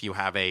it if you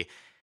have a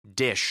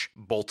dish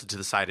bolted to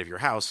the side of your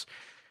house.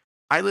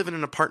 I live in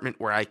an apartment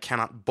where I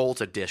cannot bolt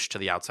a dish to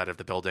the outside of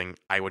the building.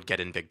 I would get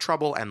in big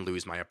trouble and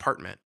lose my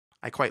apartment.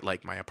 I quite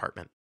like my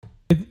apartment.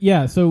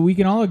 Yeah, so we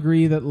can all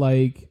agree that,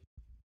 like,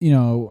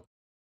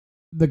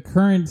 the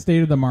current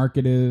state of the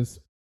market is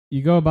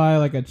you go buy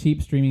like a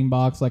cheap streaming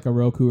box like a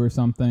Roku or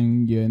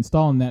something, you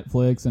install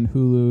Netflix and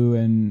Hulu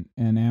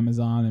and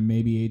Amazon and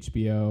maybe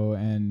HBO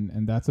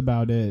and that's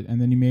about it. And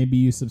then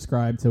you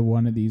subscribe to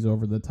one of these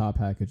over-the-top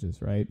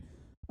packages, right?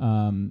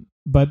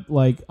 But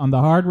like on the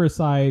hardware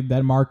side,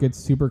 that market's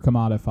super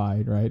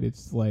commodified, right?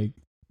 It's like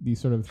these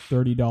sort of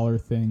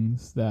 $30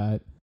 things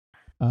that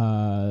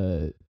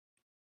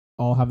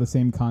all have the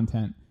same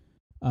content.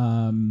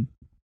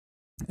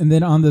 And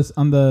then on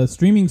the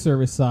streaming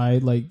service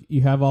side, like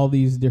you have all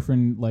these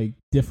different like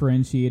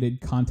differentiated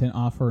content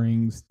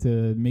offerings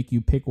to make you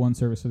pick one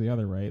service or the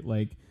other, right?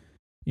 Like,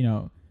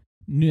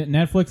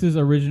 Netflix's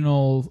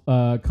original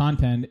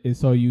content is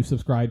so you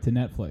subscribe to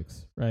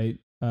Netflix, right?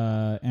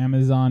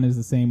 Amazon is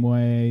the same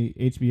way.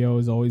 HBO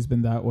has always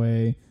been that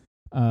way.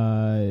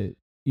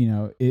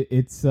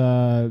 It's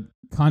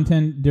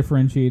content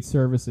differentiates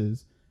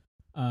services.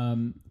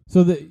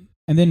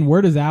 And then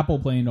where does Apple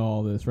play into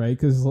all this, right?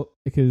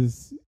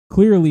 Because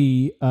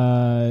clearly,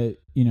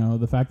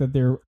 the fact that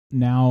they're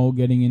now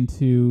getting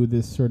into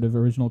this sort of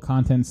original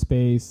content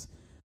space,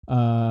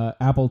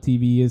 Apple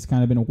TV has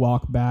kind of been a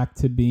walk back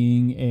to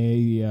being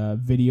a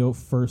video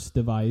first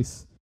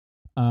device.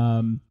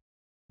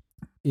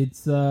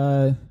 It's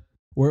where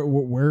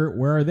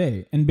are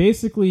they? And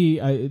basically,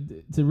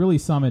 to really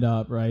sum it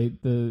up, right?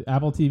 The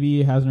Apple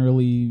TV hasn't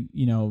really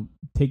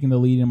taken the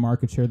lead in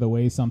market share the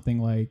way something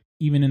like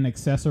even an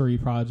accessory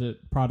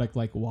product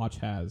like Watch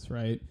has,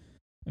 right?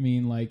 I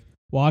mean, like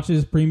Watch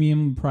is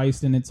premium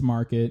priced in its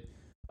market.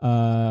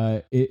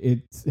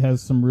 It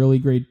has some really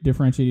great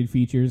differentiated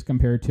features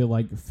compared to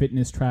like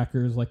fitness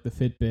trackers like the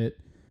Fitbit,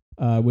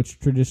 which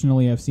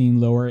traditionally have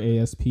seen lower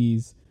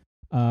ASPs.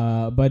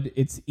 But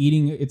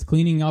it's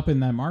cleaning up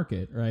in that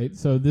market, right?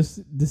 So this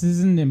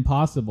isn't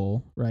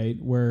impossible, right?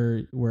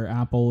 Where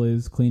Apple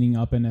is cleaning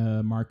up in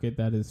a market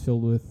that is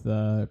filled with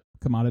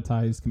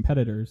commoditized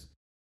competitors.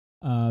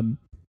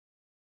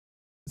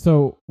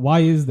 So why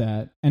is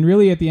that? And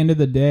really, at the end of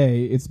the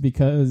day, it's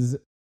because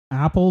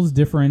Apple's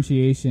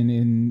differentiation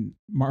in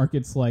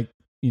markets like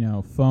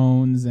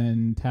phones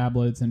and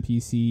tablets and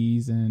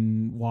PCs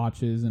and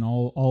watches and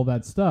all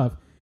that stuff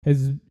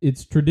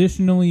it's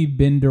traditionally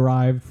been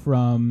derived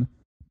from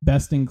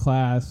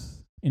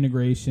best-in-class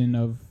integration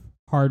of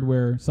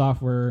hardware,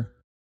 software,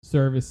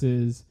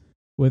 services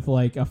with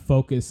like a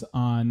focus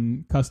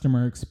on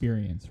customer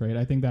experience, right?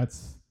 I think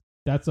that's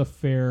a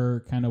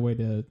fair kind of way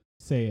to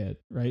say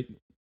it, right?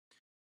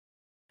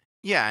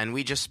 Yeah, and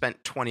we just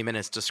spent 20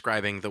 minutes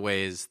describing the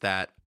ways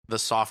that the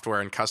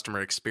software and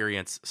customer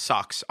experience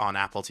sucks on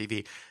Apple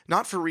TV,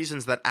 not for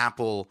reasons that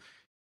Apple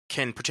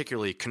can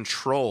particularly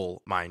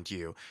control, mind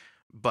you,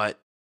 but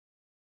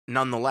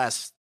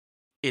nonetheless,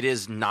 it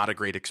is not a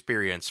great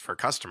experience for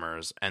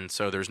customers. And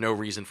so there's no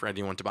reason for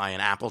anyone to buy an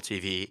Apple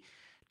TV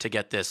to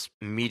get this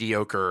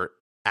mediocre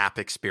app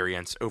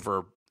experience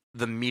over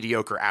the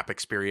mediocre app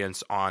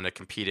experience on a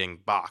competing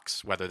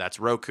box, whether that's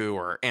Roku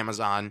or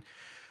Amazon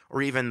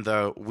or even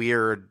the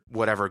weird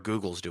whatever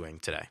Google's doing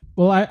today.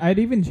 Well, I'd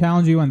even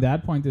challenge you on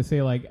that point to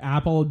say, like,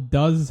 Apple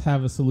does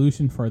have a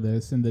solution for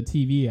this in the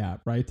TV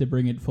app, right, to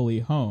bring it fully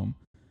home.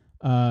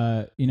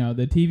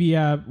 The TV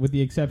app, with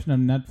the exception of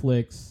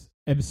Netflix,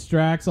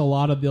 abstracts a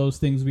lot of those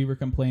things we were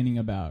complaining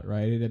about,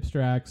 right? It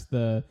abstracts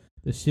the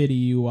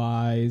shitty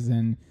UIs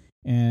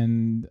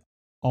and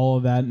all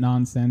of that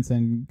nonsense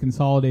and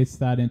consolidates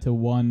that into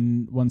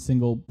one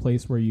single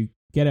place where you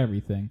get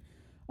everything.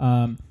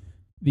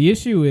 The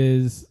issue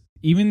is,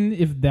 even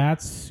if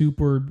that's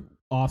super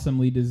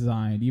awesomely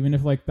designed, even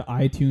if like the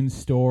iTunes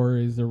store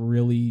is a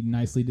really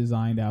nicely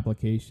designed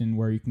application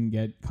where you can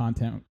get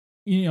content,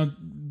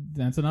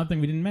 that's another thing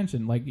we didn't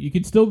mention. Like, you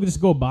could still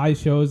just go buy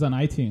shows on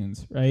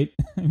iTunes, right?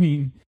 I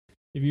mean,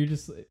 if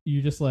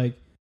you're just like,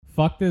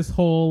 fuck this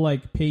whole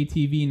like pay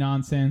TV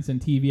nonsense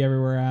and TV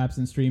everywhere apps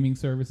and streaming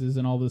services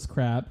and all this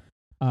crap.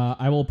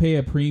 I will pay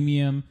a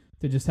premium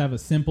to just have a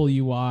simple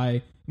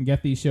UI and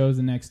get these shows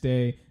the next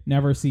day,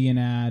 never see an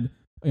ad,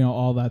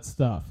 all that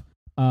stuff.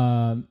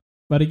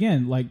 But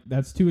again, like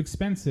that's too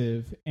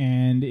expensive,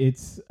 and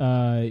it's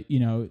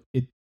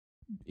it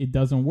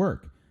doesn't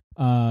work.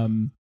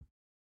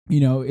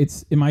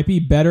 It might be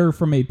better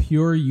from a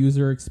pure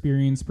user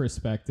experience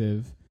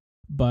perspective,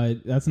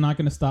 but that's not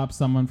going to stop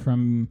someone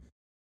from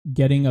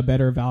getting a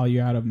better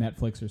value out of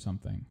Netflix or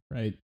something,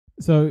 right?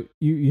 So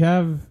you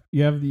have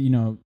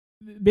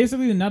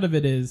basically the nut of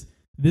it is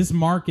this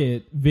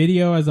market,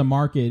 video as a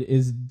market,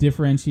 is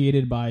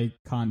differentiated by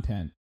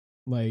content.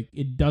 Like,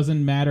 it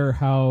doesn't matter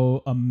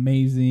how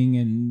amazing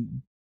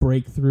and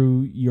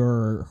breakthrough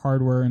your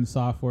hardware and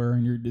software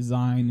and your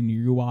design and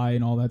your UI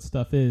and all that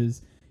stuff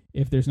is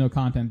if there's no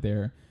content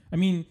there. I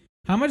mean,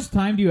 how much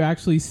time do you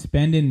actually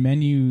spend in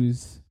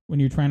menus when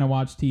you're trying to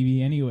watch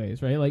TV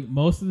anyways, right? Like,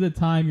 most of the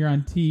time you're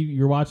on TV,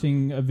 you're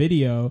watching a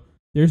video,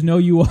 there's no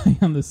UI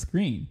on the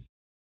screen.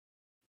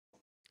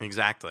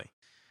 Exactly.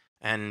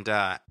 And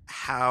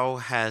how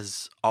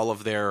has all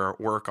of their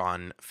work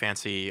on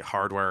fancy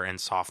hardware and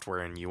software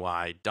and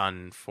UI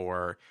done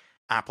for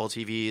Apple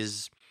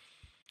TV's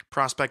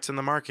prospects in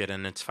the market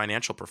and its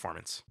financial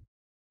performance?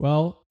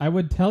 Well, I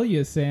would tell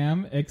you,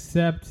 Sam,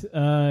 except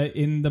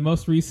in the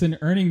most recent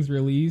earnings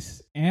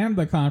release and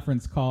the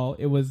conference call,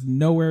 it was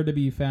nowhere to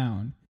be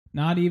found.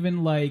 Not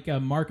even like a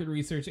market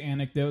research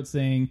anecdote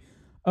saying,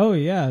 oh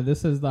yeah,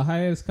 this is the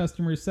highest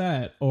customer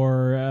sat,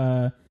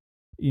 or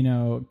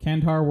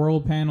Kantar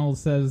World Panel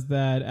says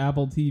that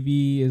Apple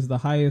TV is the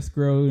highest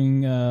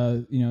growing,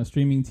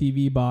 streaming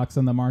TV box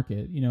on the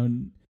market.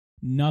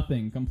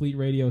 Nothing, complete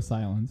radio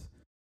silence.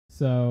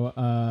 So,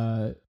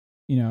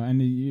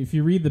 and if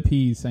you read the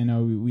piece, I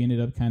know we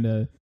ended up kind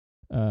of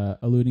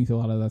alluding to a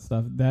lot of that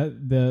stuff.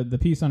 That the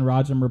piece on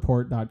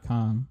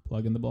RajamReport.com,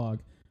 plug in the blog,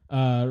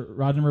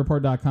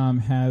 RajamReport.com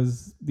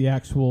has the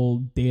actual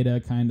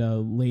data kind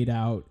of laid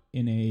out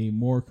in a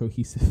more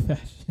cohesive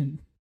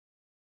fashion.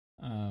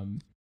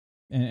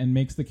 And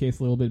makes the case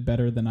a little bit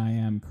better than I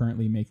am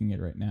currently making it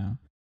right now.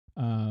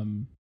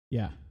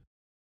 Yeah.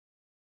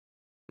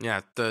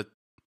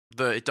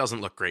 It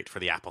doesn't look great for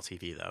the Apple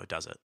TV though,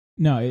 does it?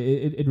 No,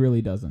 it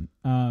really doesn't.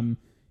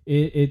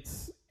 It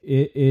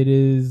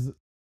is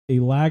a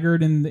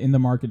laggard in the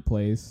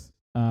marketplace.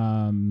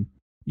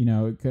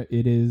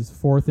 It is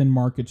fourth in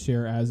market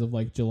share as of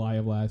like July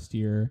of last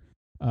year.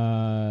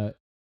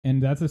 And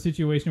that's a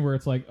situation where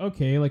it's like,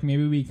 okay, like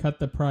maybe we cut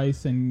the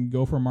price and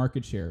go for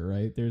market share,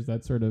 right? There's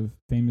that sort of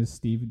famous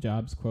Steve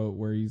Jobs quote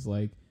where he's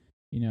like,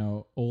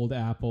 old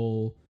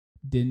Apple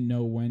didn't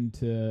know when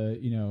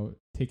to,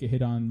 take a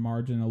hit on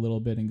margin a little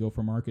bit and go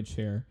for market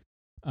share.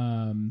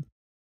 That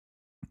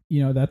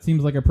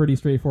seems like a pretty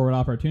straightforward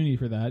opportunity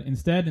for that.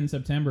 Instead, in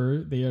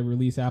September, they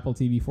release Apple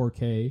TV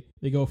 4K.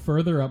 They go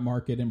further up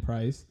market in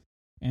price.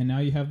 And now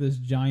you have this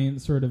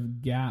giant sort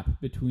of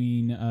gap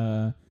between,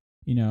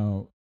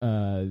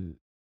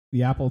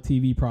 the Apple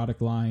TV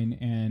product line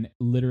and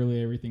literally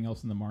everything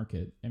else in the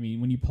market. I mean,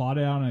 when you plot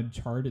it out on a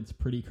chart, it's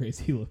pretty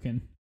crazy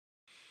looking.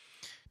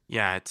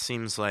 Yeah, it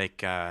seems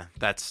like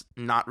that's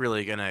not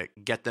really going to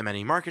get them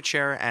any market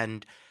share.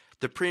 And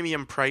the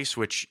premium price,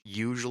 which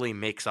usually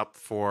makes up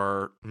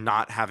for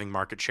not having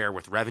market share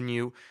with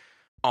revenue,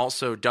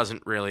 also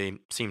doesn't really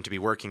seem to be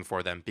working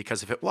for them.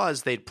 Because if it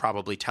was, they'd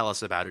probably tell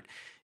us about it.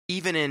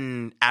 Even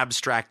in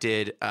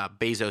abstracted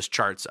Bezos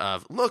charts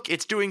of, look,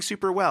 it's doing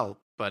super well,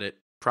 but it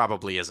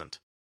probably isn't.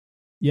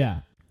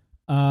 Yeah.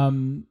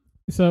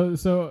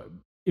 So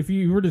if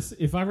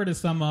I were to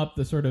sum up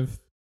the sort of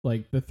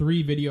like the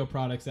three video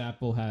products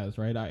Apple has,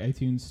 right?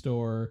 iTunes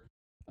Store,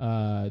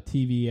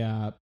 TV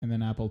app, and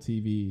then Apple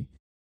TV.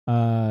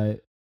 The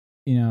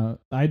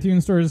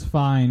iTunes Store is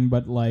fine,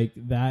 but like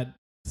that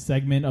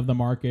segment of the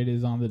market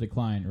is on the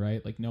decline,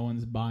 right? Like no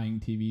one's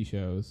buying TV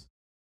shows.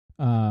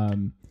 I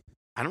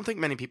don't think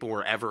many people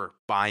were ever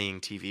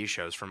buying TV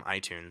shows from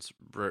iTunes,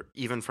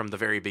 even from the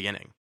very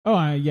beginning.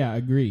 Oh, yeah,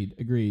 agreed.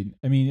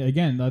 I mean,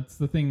 again, that's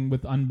the thing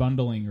with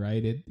unbundling,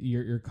 right?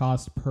 Your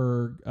cost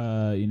per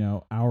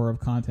hour of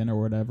content or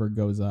whatever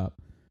goes up.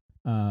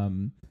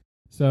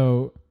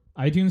 So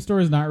iTunes Store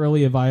is not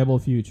really a viable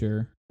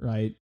future,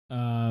 right?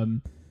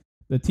 The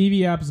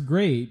TV app's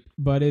great,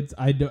 but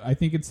I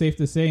think it's safe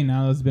to say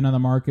now that it's been on the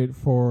market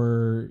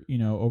for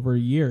over a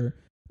year.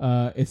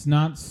 It's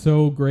not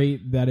so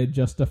great that it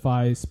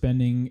justifies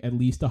spending at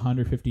least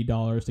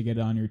 $150 to get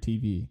it on your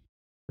TV,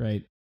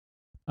 right?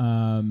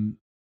 And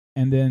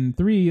then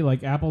 3,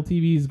 like Apple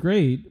TV is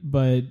great,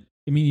 but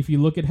I mean, if you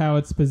look at how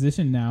it's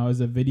positioned now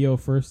as a video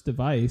first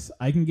device,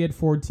 I can get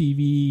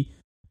 4K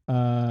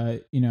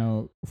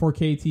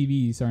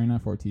TV, sorry,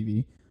 not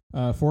 4TV,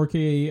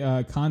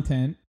 4K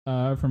content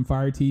from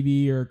Fire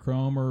TV or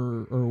Chrome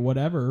or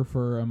whatever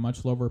for a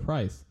much lower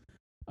price.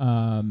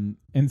 And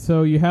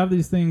so you have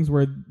these things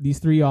where these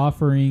 3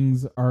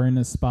 offerings are in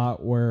a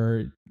spot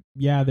where,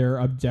 yeah, they're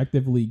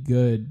objectively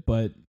good,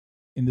 but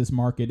in this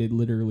market, it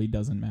literally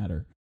doesn't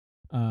matter.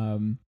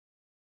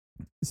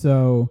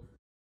 So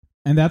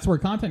and that's where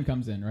content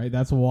comes in, right?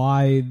 That's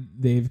why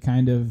they've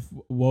kind of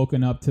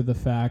woken up to the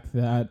fact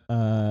that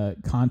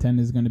content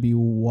is going to be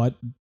what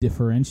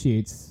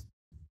differentiates,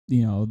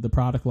 the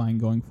product line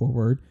going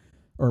forward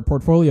or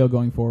portfolio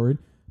going forward.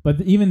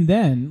 But even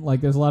then,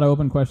 like, there's a lot of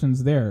open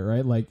questions there,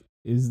 right? Like,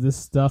 is this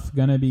stuff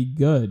going to be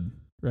good,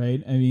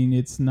 right? I mean,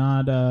 it's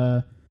not,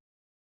 a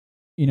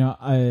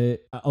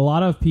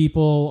lot of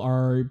people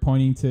are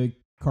pointing to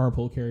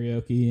Carpool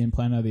Karaoke and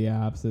Planet of the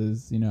Apps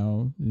as,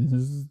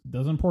 this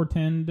doesn't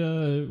portend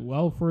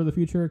well for the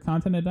future of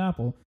content at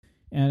Apple.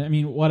 And I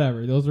mean,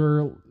 whatever. Those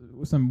are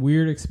some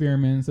weird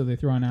experiments that they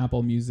threw on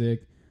Apple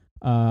Music.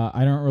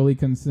 I don't really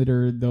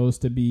consider those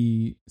to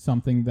be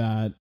something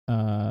that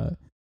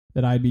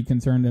I'd be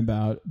concerned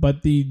about.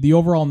 But the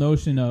overall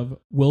notion of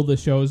will the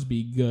shows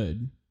be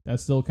good,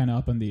 that's still kind of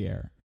up in the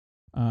air.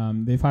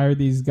 They've hired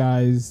these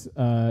guys.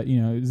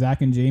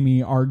 Zach and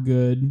Jamie are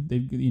good. They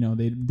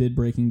did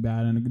Breaking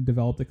Bad and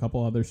developed a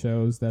couple other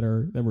shows that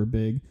were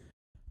big.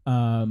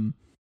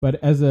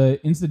 But as a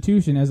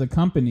institution, as a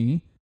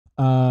company,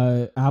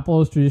 Apple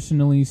has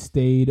traditionally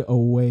stayed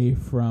away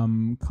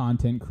from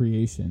content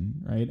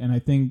creation, right? And I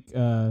think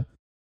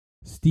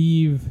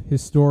Steve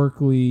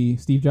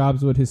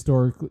Jobs would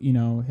historically,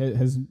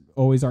 has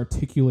always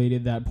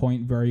articulated that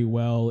point very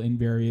well in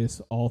various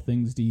All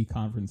Things D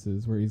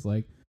conferences, where he's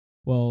like,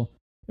 well,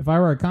 if I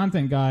were a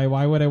content guy,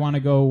 why would I want to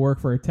go work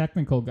for a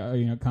technical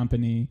guy,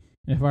 company?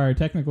 And if I were a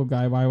technical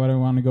guy, why would I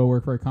want to go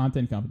work for a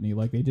content company?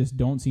 Like, they just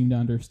don't seem to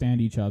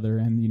understand each other.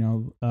 And,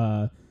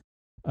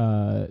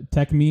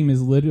 Tech Meme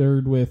is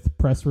littered with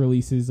press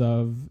releases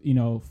of,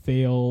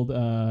 failed,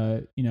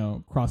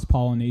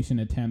 cross-pollination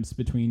attempts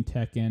between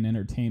tech and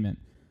entertainment.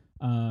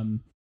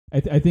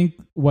 I think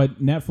what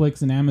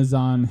Netflix and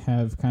Amazon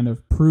have kind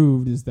of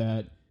proved is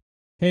that,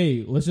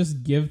 hey, let's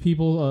just give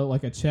people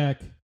a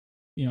check.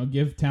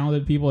 Give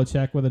talented people a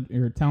check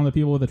talented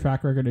people with a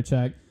track record a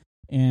check,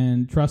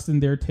 and trust in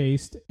their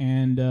taste,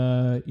 and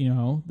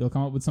they'll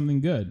come up with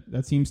something good.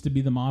 That seems to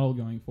be the model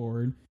going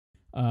forward,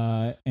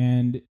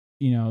 and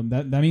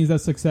that means that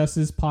success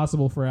is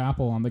possible for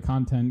Apple on the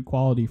content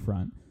quality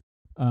front.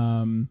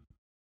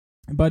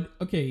 But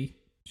okay,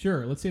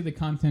 sure, let's say the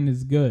content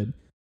is good.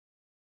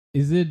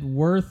 Is it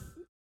worth?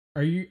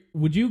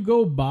 Would you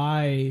go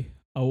buy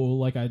a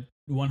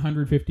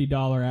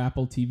 $150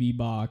 Apple TV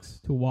box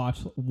to watch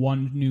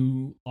one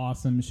new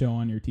awesome show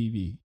on your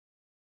TV?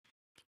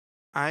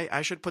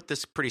 I should put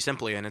this pretty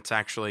simply, and it's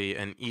actually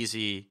an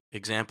easy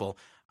example.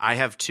 I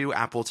have 2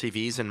 Apple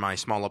TVs in my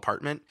small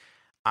apartment.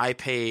 I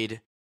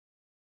paid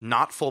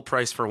not full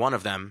price for one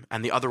of them,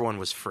 and the other one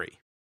was free.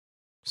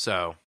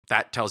 So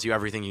that tells you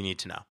everything you need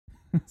to know.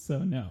 So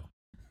no.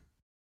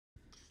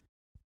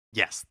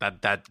 Yes,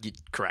 that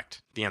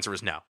correct. The answer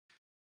is no.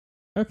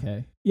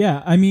 Okay.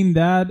 Yeah, I mean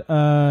that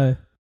to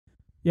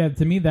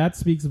me that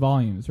speaks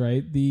volumes,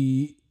 right?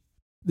 The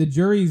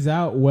jury's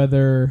out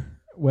whether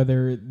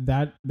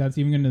that's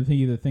even going to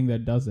be the thing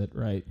that does it,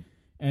 right?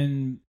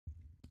 And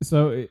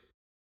so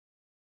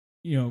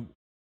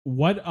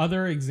what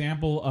other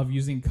example of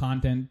using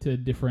content to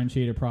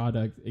differentiate a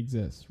product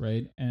exists,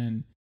 right?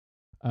 And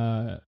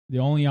the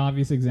only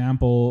obvious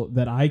example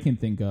that I can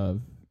think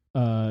of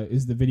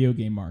is the video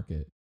game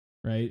market.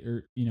 Right?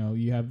 Or,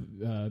 you have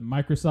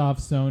Microsoft,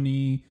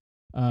 Sony,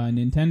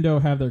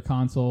 Nintendo have their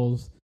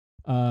consoles.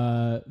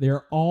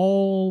 They're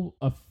all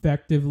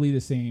effectively the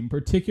same,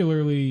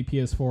 particularly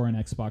PS4 and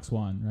Xbox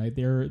One, right?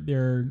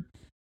 They're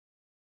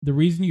the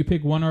reason you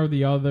pick one or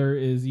the other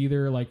is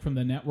either like from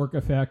the network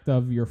effect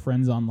of your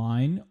friends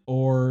online,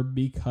 or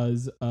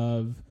because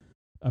of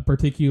a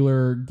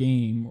particular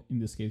game. In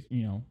this case,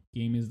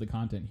 game is the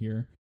content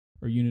here,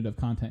 or unit of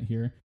content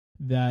here,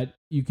 that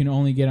you can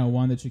only get on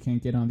one that you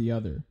can't get on the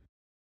other.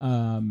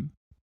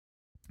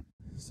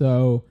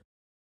 So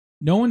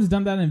no one's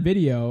done that in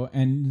video,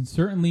 and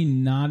certainly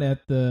not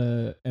at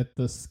the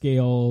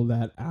scale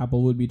that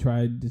Apple would be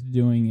tried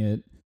doing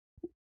it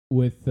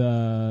with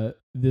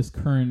this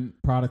current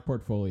product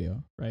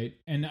portfolio, right?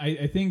 And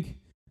I think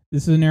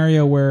this is an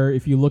area where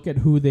if you look at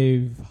who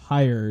they've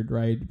hired,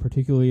 right,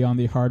 particularly on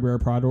the hardware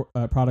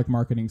product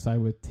marketing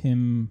side with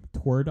Tim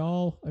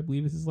Twerdahl, I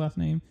believe is his last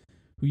name,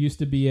 who used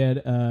to be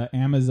at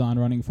Amazon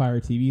running Fire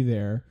TV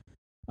there.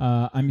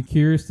 I'm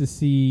curious to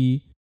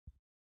see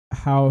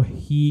how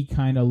he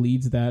kind of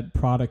leads that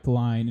product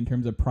line in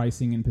terms of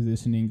pricing and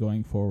positioning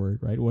going forward,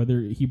 right?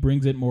 Whether he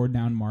brings it more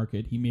down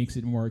market, he makes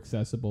it more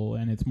accessible,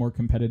 and it's more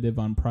competitive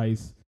on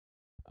price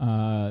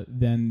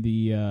than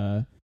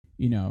the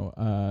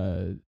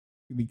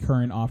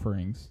current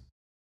offerings.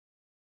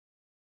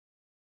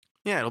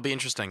 Yeah, it'll be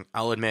interesting.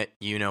 I'll admit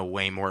you know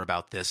way more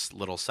about this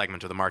little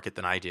segment of the market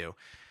than I do,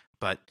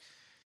 but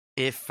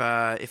if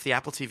the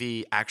Apple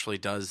TV actually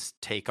does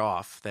take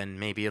off, then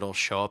maybe it'll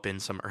show up in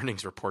some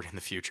earnings report in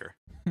the future.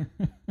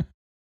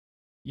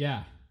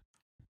 Yeah,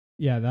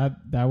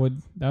 that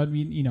would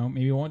mean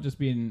maybe it won't just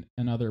be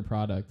another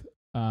product.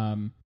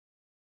 And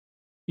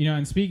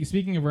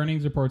speaking of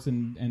earnings reports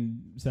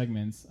and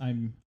segments,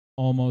 I'm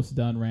almost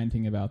done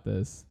ranting about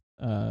this.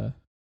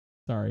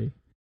 Sorry.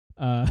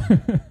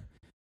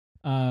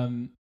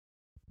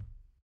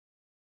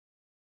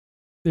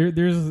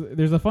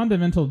 There's a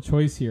fundamental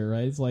choice here,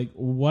 right? It's like,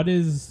 what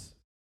is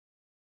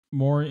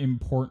more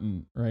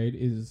important, right?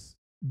 Is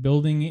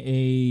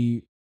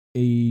building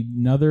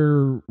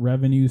another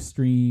revenue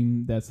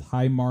stream that's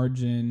high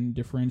margin,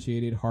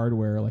 differentiated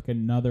hardware, like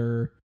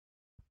another,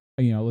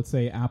 let's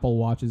say Apple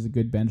Watch is a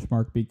good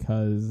benchmark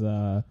because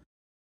the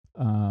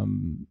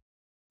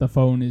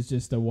phone is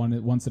just a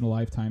once in a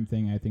lifetime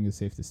thing, I think is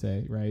safe to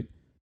say, right?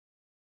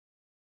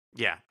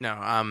 Yeah,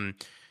 no.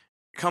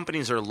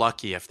 Companies are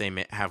lucky if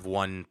they have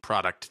one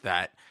product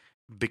that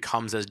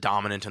becomes as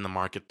dominant in the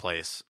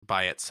marketplace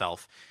by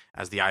itself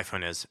as the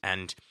iPhone is.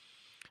 And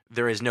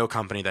there is no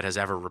company that has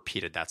ever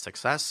repeated that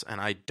success, and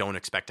I don't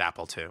expect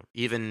Apple to.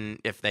 Even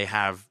if they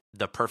have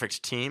the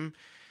perfect team,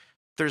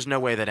 there's no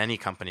way that any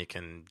company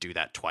can do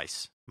that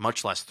twice,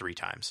 much less 3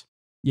 times.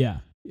 Yeah,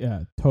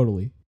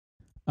 totally.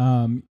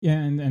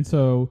 And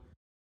so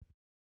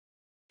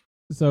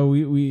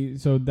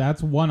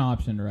that's one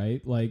option,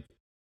 right? Like,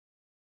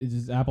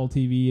 is Apple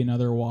TV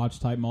another watch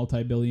type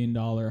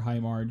multi-billion-dollar high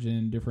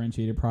margin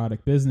differentiated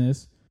product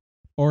business,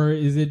 or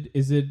is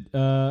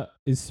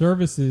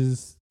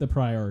services the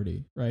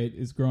priority, right?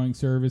 Is growing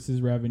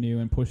services revenue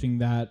and pushing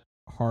that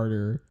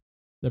harder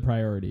the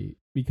priority?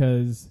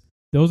 Because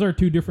those are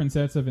 2 different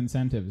sets of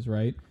incentives,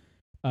 right?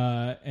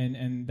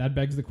 And that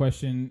begs the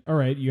question, all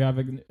right, you have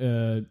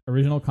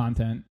original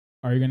content.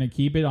 Are you going to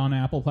keep it on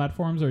Apple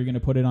platforms, or are you going to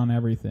put it on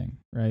everything,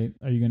 right?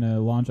 Are you going to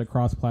launch a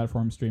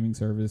cross-platform streaming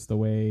service the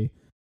way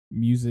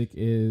music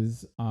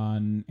is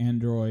on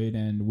Android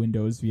and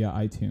Windows via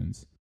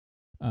iTunes?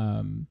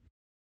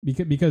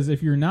 Because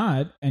if you're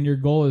not, and your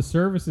goal is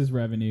services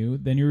revenue,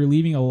 then you're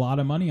leaving a lot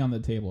of money on the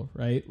table,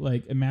 right?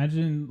 Like,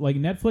 imagine, like,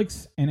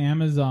 Netflix and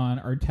Amazon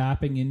are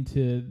tapping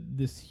into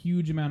this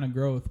huge amount of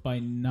growth by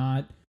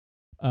not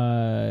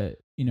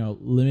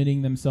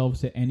limiting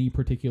themselves to any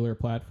particular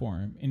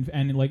platform.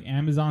 And like,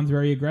 Amazon's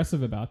very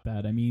aggressive about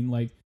that. I mean,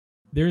 like,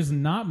 there's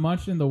not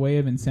much in the way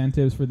of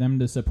incentives for them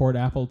to support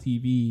Apple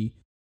TV,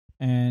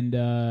 and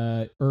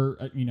the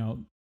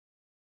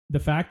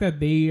fact that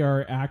they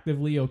are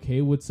actively okay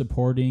with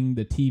supporting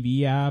the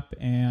TV app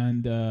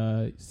and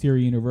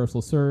Siri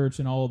Universal Search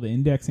and all of the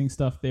indexing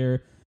stuff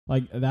there,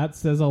 like, that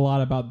says a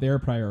lot about their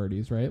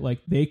priorities, right?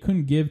 Like, they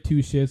couldn't give 2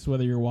 shits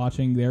whether you're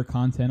watching their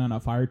content on a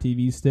Fire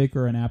TV stick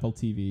or an Apple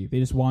TV. They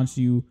just want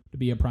you to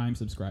be a Prime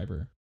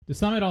subscriber. To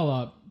sum it all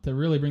up, to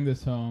really bring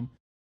this home,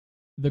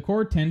 the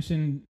core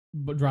tension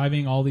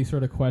driving all these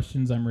sort of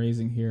questions I'm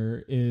raising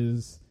here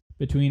is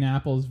between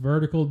Apple's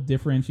vertical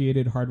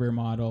differentiated hardware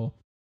model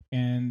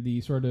and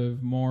the sort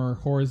of more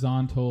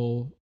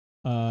horizontal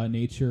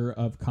nature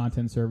of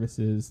content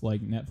services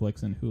like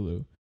Netflix and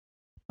Hulu.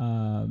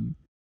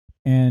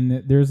 And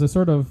there's a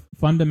sort of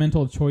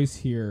fundamental choice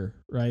here,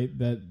 right,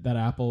 that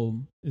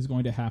Apple is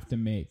going to have to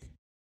make,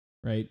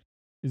 right?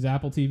 Is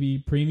Apple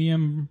TV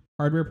premium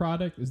hardware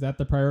product? Is that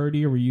the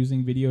priority? Are we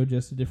using video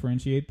just to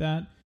differentiate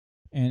that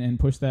and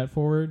push that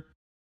forward?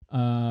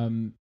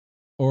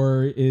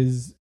 Or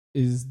is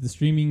the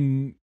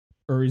streaming,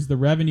 or is the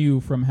revenue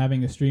from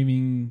having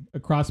a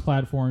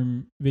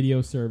cross-platform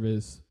video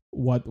service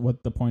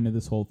what the point of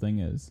this whole thing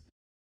is?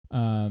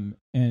 And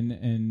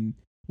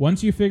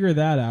once they figure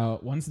that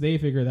out,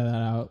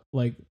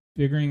 like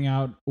figuring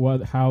out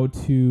how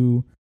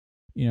to,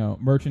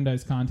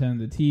 merchandise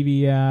content in the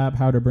TV app,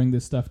 how to bring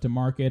this stuff to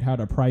market, how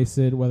to price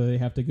it, whether they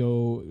have to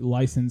go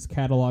license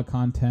catalog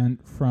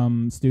content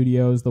from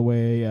studios the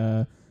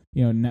way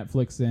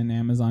Netflix and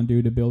Amazon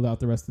do to build out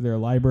the rest of their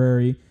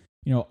library.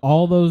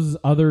 All those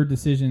other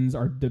decisions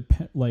are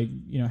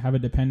have a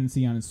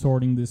dependency on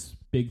sorting this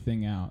big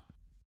thing out.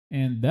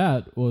 And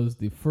that was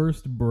the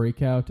first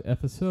breakout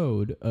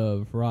episode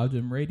of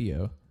Rajam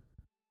Radio.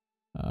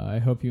 I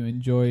hope you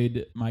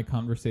enjoyed my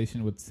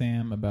conversation with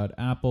Sam about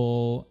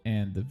Apple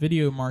and the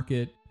video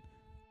market.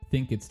 I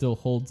think it still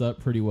holds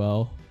up pretty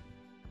well,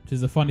 which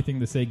is a funny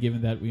thing to say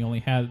given that we only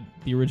had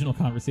the original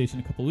conversation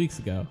a couple weeks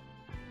ago.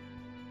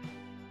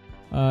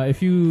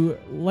 If you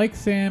like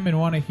Sam and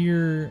want to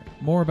hear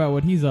more about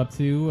what he's up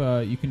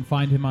to, you can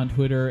find him on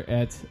Twitter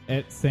at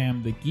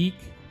 @SamTheGeek.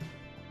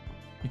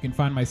 You can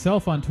find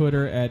myself on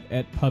Twitter at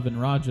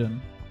 @PuvinRajam.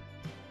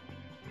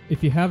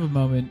 If you have a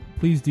moment,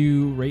 please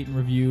do rate and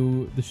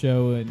review the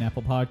show in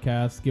Apple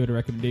Podcasts. Give it a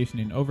recommendation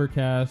in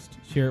Overcast.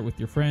 Share it with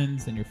your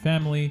friends and your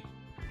family.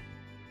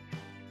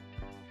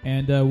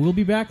 And we'll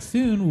be back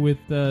soon with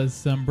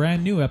some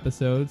brand new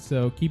episodes,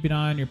 so keep an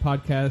eye on your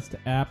podcast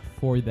app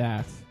for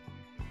that.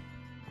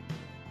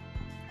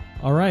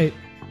 All right.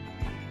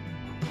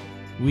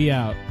 We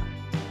out.